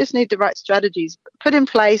complicated. We just need the right strategies put in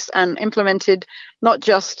place and implemented, not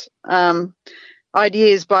just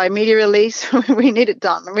ideas by media release. We need it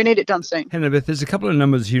done. We need it done soon. Hannabeth, there's a couple of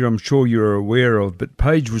numbers here I'm sure you're aware of, but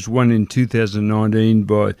Page was won in 2019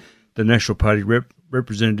 by the National Party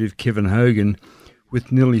representative Kevin Hogan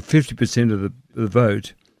with nearly 50% of the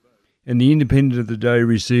vote, and the Independent of the day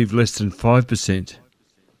received less than 5%.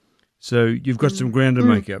 So you've got some ground to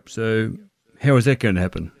make up. So how is that going to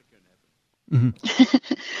happen?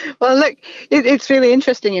 Mm-hmm. Well, look, it's really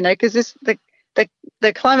interesting, because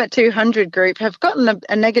the Climate 200 group have gotten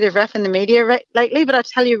a negative rap in the media lately, but I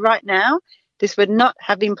tell you right now, this would not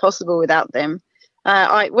have been possible without them.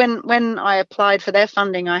 When I applied for their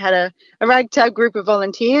funding, I had a ragtag group of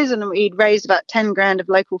volunteers, and we'd raised about 10 grand of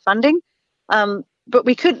local funding. But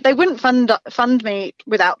they wouldn't fund me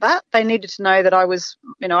without that. They needed to know that I was,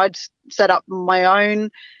 I'd set up my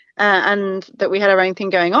own and that we had our own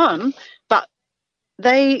thing going on. But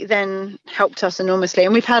they then helped us enormously,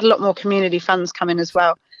 and we've had a lot more community funds come in as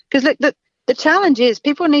well. Because look, the challenge is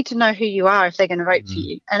people need to know who you are if they're going to vote for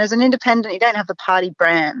you. And as an independent, you don't have the party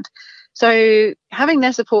brand. So having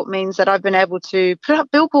their support means that I've been able to put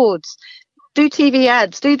up billboards, do TV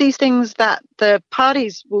ads, do these things that the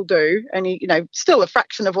parties will do, and still a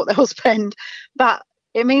fraction of what they'll spend, but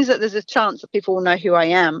it means that there's a chance that people will know who I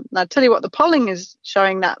am. And I'll tell you what, the polling is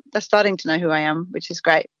showing that they're starting to know who I am, which is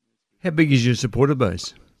great. How big is your supporter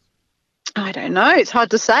base? I don't know. It's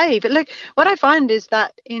hard to say. But look, what I find is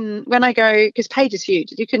that when I go, because Page is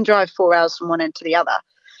huge, you can drive 4 hours from one end to the other.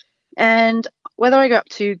 And whether I go up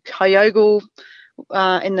to Kyogle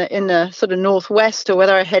in the sort of northwest, or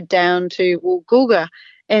whether I head down to Woolgoolga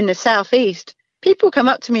in the southeast, people come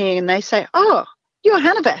up to me and they say, "Oh, you're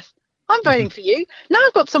Hannabeth. I'm voting for you. Now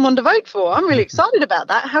I've got someone to vote for. I'm really excited about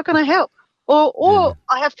that. How can I help?" Or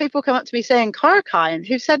I have people come up to me saying Korokai, and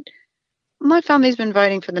who said, "My family's been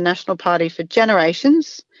voting for the National Party for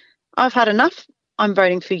generations. I've had enough. I'm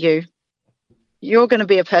voting for you. You're going to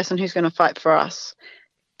be a person who's going to fight for us."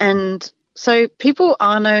 And so people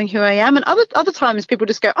are knowing who I am. And other times people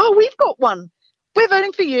just go, "Oh, we've got one. We're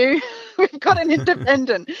voting for you. We've got an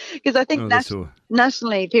independent." Because I think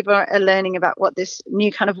nationally people are learning about what this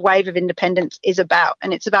new kind of wave of independence is about.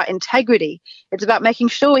 And it's about integrity. It's about making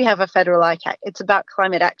sure we have a federal ICAC. It's about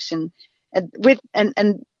climate action.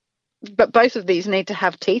 But both of these need to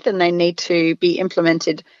have teeth, and they need to be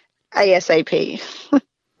implemented ASAP.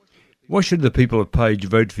 Why should the people of Page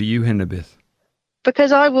vote for you, Hannabeth?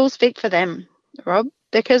 Because I will speak for them, Rob.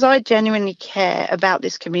 Because I genuinely care about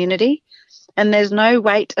this community, and there's no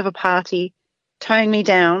weight of a party towing me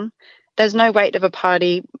down. There's no weight of a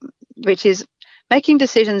party which is making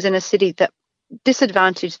decisions in a city that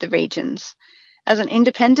disadvantage the regions. As an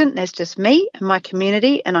independent, there's just me and my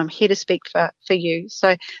community, and I'm here to speak for you.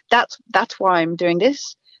 So that's why I'm doing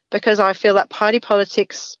this, because I feel that party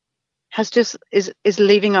politics is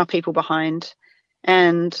leaving our people behind.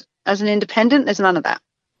 And as an independent, there's none of that.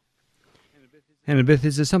 Hannah-Beth,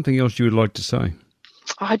 is there something else you would like to say?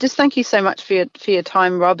 I just thank you so much for your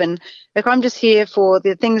time, Rob. And look, I'm just here for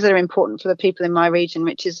the things that are important for the people in my region,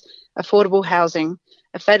 which is affordable housing,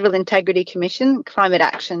 a Federal Integrity Commission, climate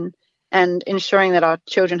action, and ensuring that our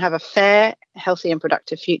children have a fair, healthy and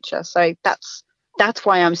productive future. So that's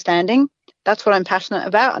why I'm standing. That's what I'm passionate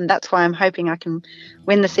about, and that's why I'm hoping I can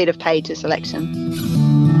win the seat of Page this election.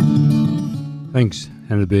 Thanks,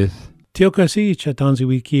 Hannah-Beth. Tiokasi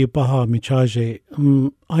Chatanziwiki Baha Michaje.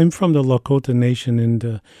 I'm from the Lakota Nation in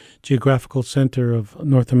the geographical center of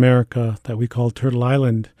North America that we call Turtle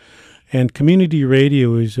Island. And community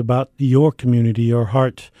radio is about your community, your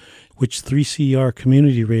heart, which 3CR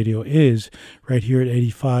Community Radio is right here at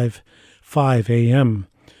 85.5 AM.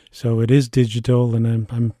 So it is digital, and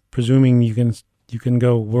I'm presuming you can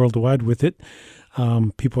go worldwide with it.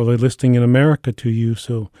 People are listening in America to you,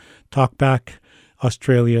 so talk back,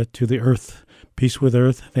 Australia, to the earth. Peace with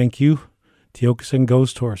earth. Thank you. Tiokasin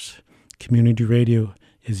Ghost Horse. Community radio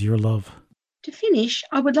is your love. To finish,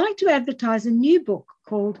 I would like to advertise a new book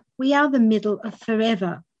called We Are the Middle of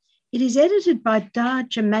Forever. It is edited by Dar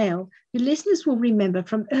Jamail, who listeners will remember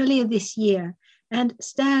from earlier this year, and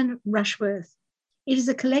Stan Rushworth. It is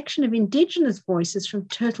a collection of Indigenous voices from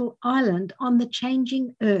Turtle Island on the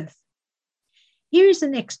changing earth. Here is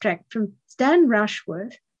an extract from Stan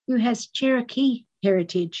Rushworth, who has Cherokee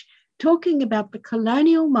heritage, talking about the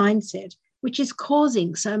colonial mindset which is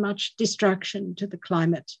causing so much destruction to the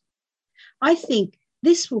climate. I think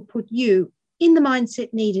this will put you in the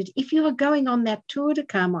mindset needed if you are going on that tour to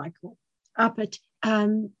Carmichael up at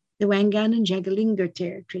the Wangan and Jagalingou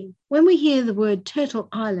territory. When we hear the word Turtle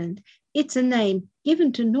Island, it's a name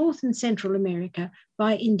given to North and Central America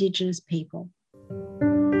by Indigenous people.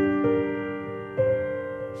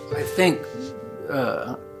 I think,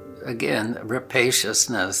 again,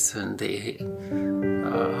 rapaciousness and the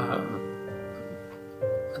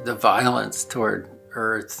violence toward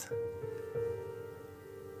Earth,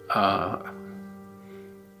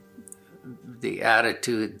 the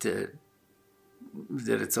attitude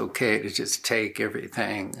that it's okay to just take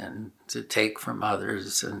everything and to take from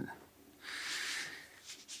others, and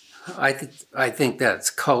I think that's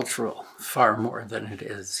cultural far more than it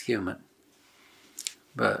is human.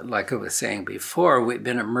 But like I was saying before, we've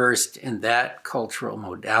been immersed in that cultural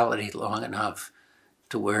modality long enough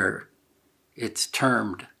to where it's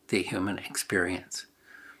termed the human experience.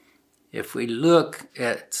 If we look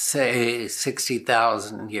at, say,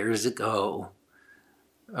 60,000 years ago,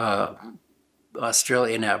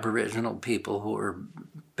 Australian Aboriginal people who were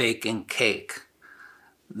baking cake,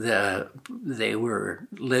 they were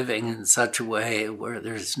living in such a way where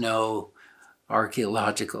there's no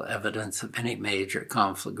archaeological evidence of any major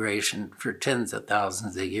conflagration for tens of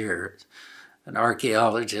thousands of years. An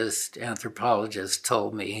archaeologist, anthropologist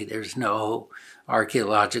told me there's no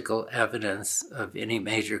archaeological evidence of any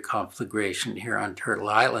major conflagration here on Turtle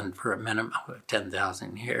Island for a minimum of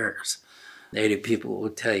 10,000 years. Native people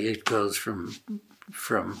will tell you it goes from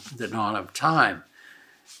the dawn of time.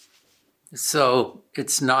 So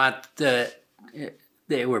it's not that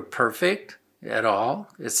they were perfect at all.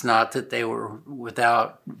 It's not that they were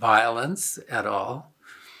without violence at all.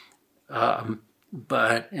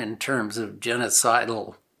 But in terms of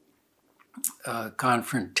genocidal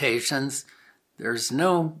confrontations, there's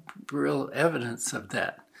no real evidence of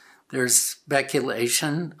that. There's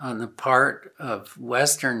speculation on the part of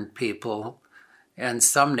Western people and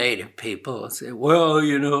some Native people say, well,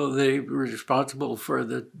 they were responsible for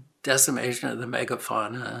the decimation of the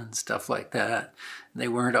megafauna and stuff like that. They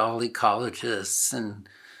weren't all ecologists and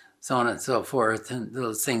so on and so forth. And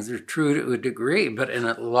those things are true to a degree, but in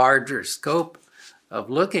a larger scope of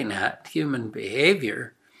looking at human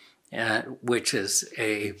behavior, which is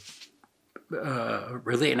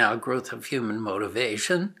really an outgrowth of human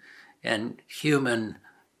motivation and human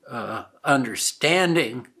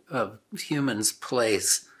understanding of humans'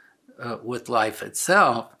 place with life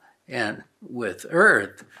itself and with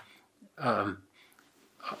Earth.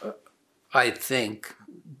 I think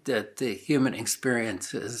that the human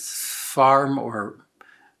experience is far more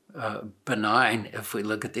benign if we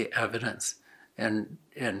look at the evidence, and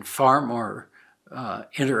far more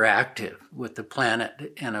interactive with the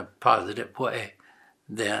planet in a positive way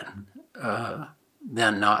than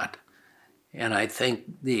not. And I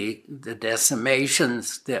think the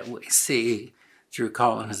decimations that we see through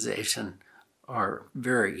colonization are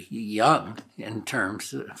very young in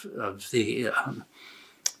terms of the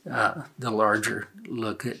larger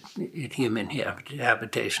look at human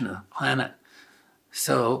habitation of the planet.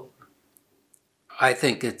 So I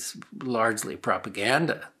think it's largely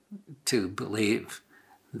propaganda to believe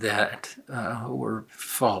that we're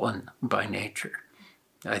fallen by nature.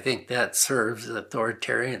 I think that serves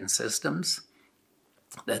authoritarian systems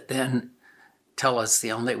that then tell us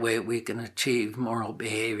the only way we can achieve moral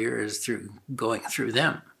behavior is through going through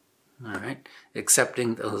them, all right?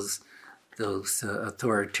 Accepting those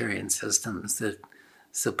authoritarian systems that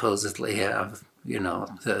supposedly have,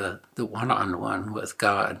 the one-on-one with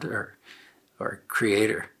God or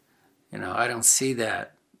Creator. I don't see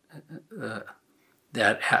that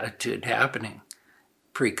attitude happening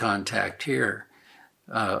pre-contact here.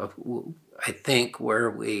 I think where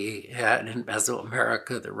we had in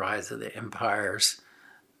Mesoamerica the rise of the empires,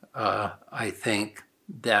 I think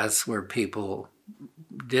that's where people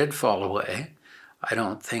did fall away. I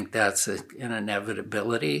don't think that's an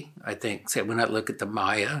inevitability. I think, say, when I look at the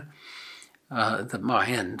Mayan,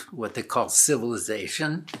 what they call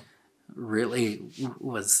civilization, really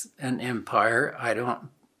was an empire. I don't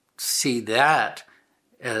see that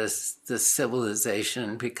as the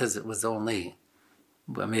civilization because it was only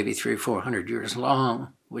maybe 300 or 400 years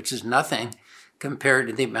long, which is nothing compared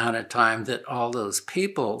to the amount of time that all those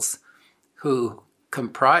peoples who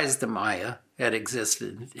comprised the Maya had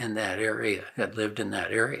existed in that area, had lived in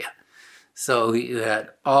that area. So you had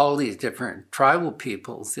all these different tribal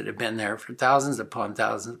peoples that had been there for thousands upon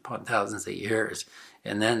thousands of years.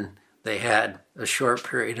 And then they had a short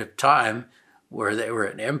period of time where they were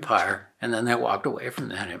an empire, and then they walked away from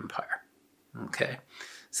that empire. Okay?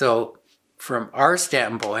 So from our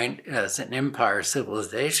standpoint as an empire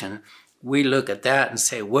civilization, we look at that and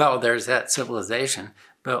say, well, there's that civilization,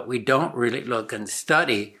 but we don't really look and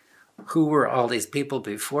study who were all these people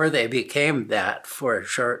before they became that for a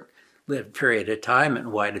short-lived period of time,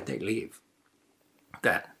 and why did they leave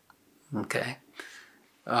that? Okay.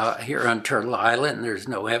 Here on Turtle Island, there's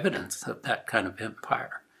no evidence of that kind of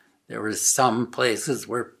empire. There was some places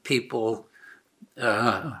where people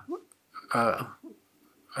took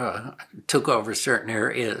over certain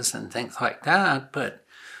areas and things like that, but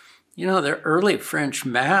the early French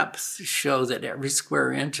maps show that every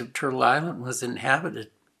square inch of Turtle Island was inhabited.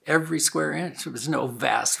 Every square inch. There was no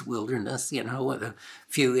vast wilderness, with a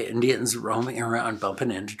few Indians roaming around bumping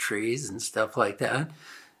into trees and stuff like that.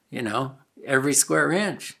 Every square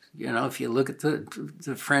inch. If you look at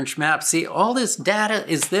the French map, see, all this data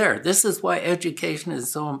is there. This is why education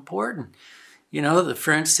is so important. The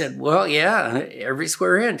French said, well, yeah, every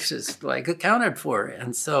square inch is accounted for.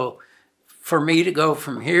 And so for me to go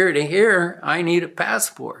from here to here, I need a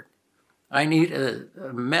passport. I need a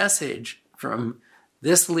message from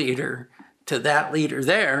this leader to that leader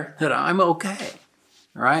there that I'm okay,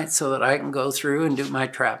 right? So that I can go through and do my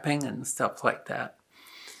trapping and stuff like that.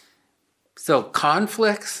 So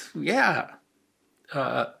conflicts, yeah.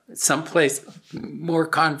 Someplace more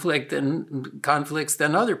conflicts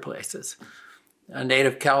than other places.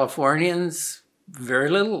 Native Californians, very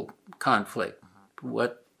little conflict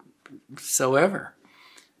whatsoever.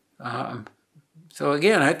 So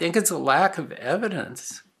again, I think it's a lack of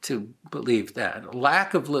evidence to believe that, a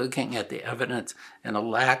lack of looking at the evidence and a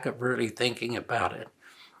lack of really thinking about it.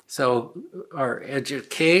 So our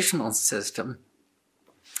educational system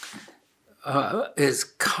is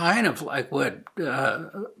kind of like what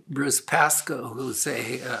Bruce Pascoe, who's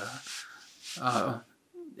a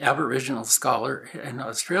Aboriginal scholar in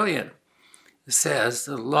Australia, says.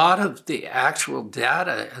 A lot of the actual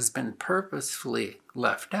data has been purposefully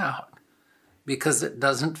left out because it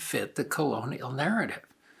doesn't fit the colonial narrative.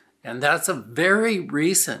 And that's a very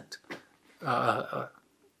recent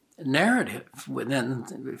narrative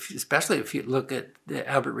within, especially if you look at the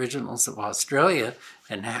Aboriginals of Australia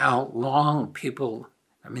and how long people,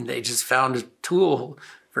 they just found a tool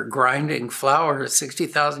for grinding flour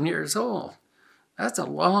 60,000 years old. That's a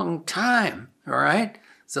long time, all right?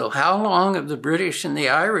 So how long have the British and the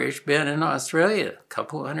Irish been in Australia? A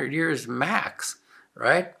couple hundred years max,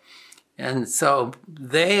 right? And so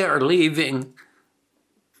they are leaving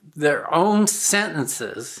their own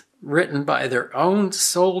sentences written by their own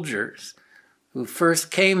soldiers who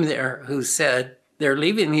first came there, who said, they're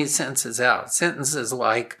leaving these sentences out. Sentences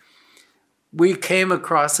like, we came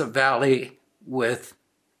across a valley with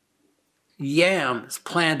yams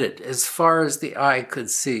planted as far as the eye could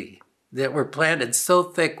see, that were planted so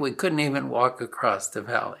thick we couldn't even walk across the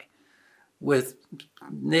valley.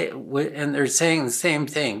 And they're saying the same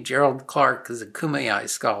thing. Gerald Clark is a Kumeyaay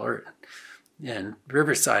scholar, in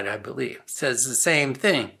Riverside, I believe, says the same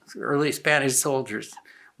thing. Early Spanish soldiers.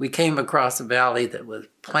 We came across a valley that was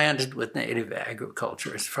planted with native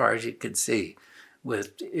agriculture as far as you could see,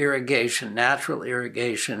 with irrigation, natural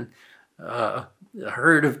irrigation, a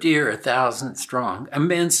herd of deer, 1,000 strong,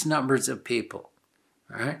 immense numbers of people,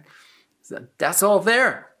 right? So that's all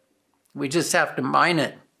there. We just have to mine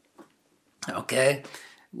it, okay?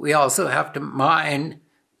 We also have to mine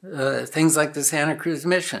things like the Santa Cruz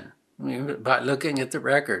Mission. I mean, by looking at the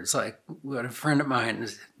records, like what a friend of mine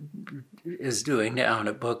is doing now in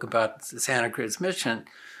a book about the Santa Cruz Mission,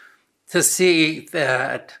 to see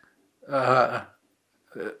that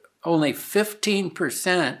only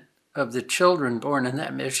 15% of the children born in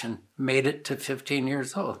that mission made it to 15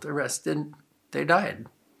 years old. The rest didn't. They died,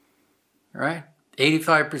 right?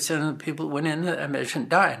 85% of the people who went into that mission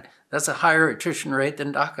died. That's a higher attrition rate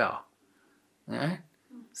than Dachau, right?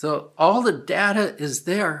 So all the data is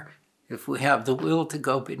there if we have the will to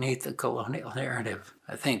go beneath the colonial narrative.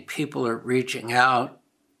 I think people are reaching out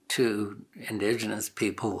to indigenous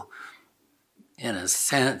people in a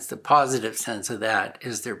sense. The positive sense of that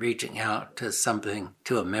is they're reaching out to something,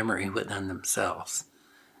 to a memory within themselves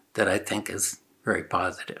that I think is very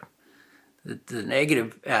positive. The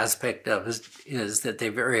negative aspect of it is that they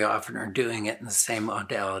very often are doing it in the same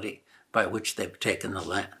modality by which they've taken the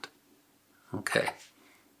land, okay?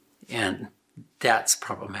 And that's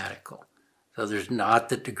problematical. So there's not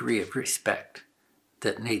the degree of respect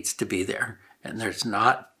that needs to be there, and there's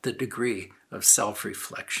not the degree of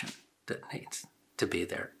self-reflection that needs to be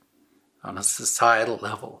there on a societal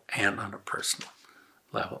level and on a personal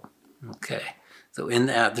level, okay? So in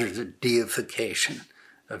that, there's a deification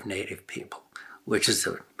of Native people, which is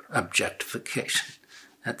an objectification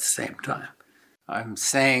at the same time. I'm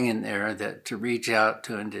saying in there that to reach out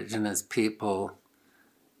to indigenous people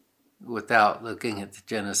without looking at the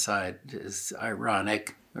genocide is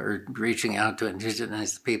ironic, or reaching out to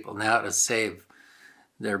indigenous people now to save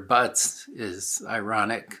their butts is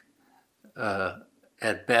ironic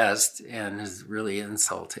at best, and is really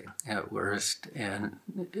insulting at worst, and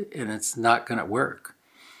it's not going to work.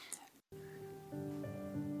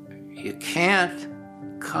 You can't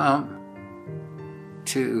come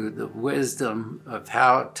to the wisdom of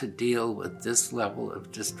how to deal with this level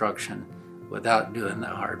of destruction without doing the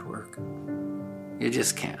hard work. You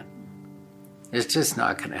just can't. It's just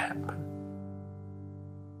not going to happen.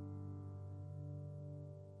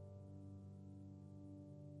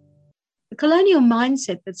 The colonial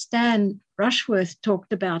mindset that Stan Rushworth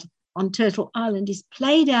talked about on Turtle Island is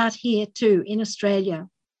played out here too in Australia.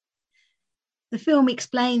 The film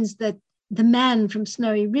explains that the man from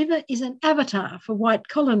Snowy River is an avatar for white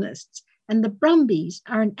colonists, and the Brumbies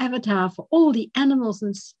are an avatar for all the animals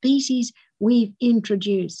and species we've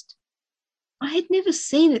introduced. I had never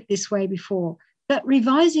seen it this way before, but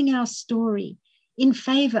revising our story in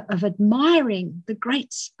favour of admiring the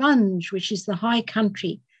great sponge, which is the high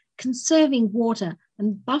country, conserving water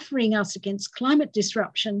and buffering us against climate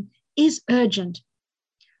disruption is urgent.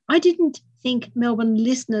 I didn't think Melbourne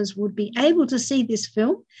listeners would be able to see this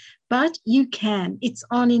film, but you can. It's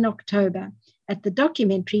on in October at the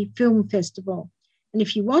Documentary Film Festival. And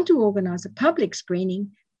if you want to organise a public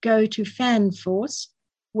screening, go to FanForce,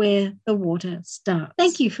 where the water starts.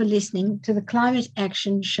 Thank you for listening to the Climate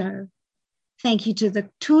Action Show. Thank you to the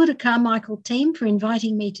Tour de Carmichael team for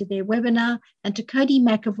inviting me to their webinar, and to Cody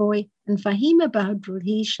McAvoy and Fahima Bahadrul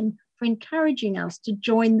Hisham for encouraging us to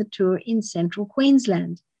join the tour in central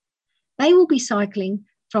Queensland. They will be cycling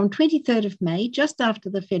from 23rd of May, just after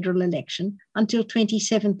the federal election, until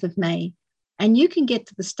 27th of May. And you can get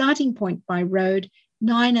to the starting point by road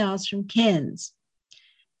 9 hours from Cairns.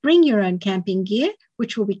 Bring your own camping gear,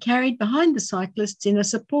 which will be carried behind the cyclists in a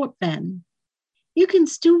support van. You can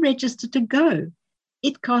still register to go.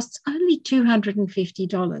 It costs only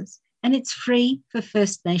 $250, and it's free for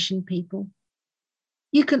First Nation people.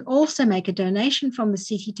 You can also make a donation from the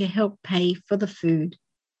city to help pay for the food.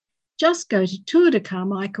 Just go to Tour de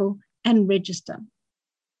Carmichael and register.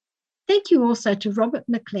 Thank you also to Robert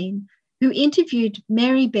McLean, who interviewed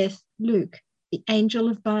Mary Beth Luke, the Angel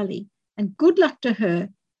of Bali, and good luck to her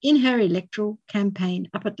in her electoral campaign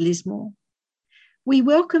up at Lismore. We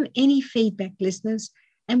welcome any feedback, listeners,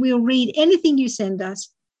 and we'll read anything you send us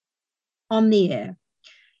on the air.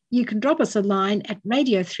 You can drop us a line at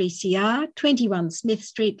Radio 3CR, 21 Smith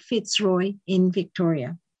Street, Fitzroy in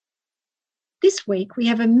Victoria. This week, we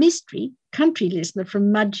have a mystery country listener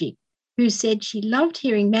from Mudgee who said she loved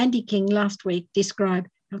hearing Mandy King last week describe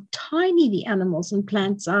how tiny the animals and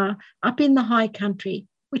plants are up in the high country,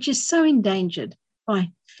 which is so endangered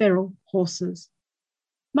by feral horses.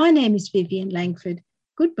 My name is Vivian Langford.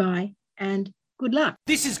 Goodbye and good luck.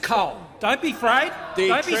 This is coal. Don't be afraid.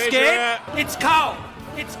 Don't be scared. It's coal.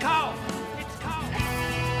 It's coal. It's coal.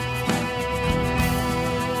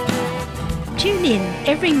 Tune in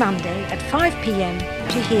every Monday at 5 p.m.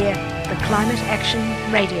 to hear the Climate Action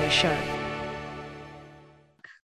Radio Show.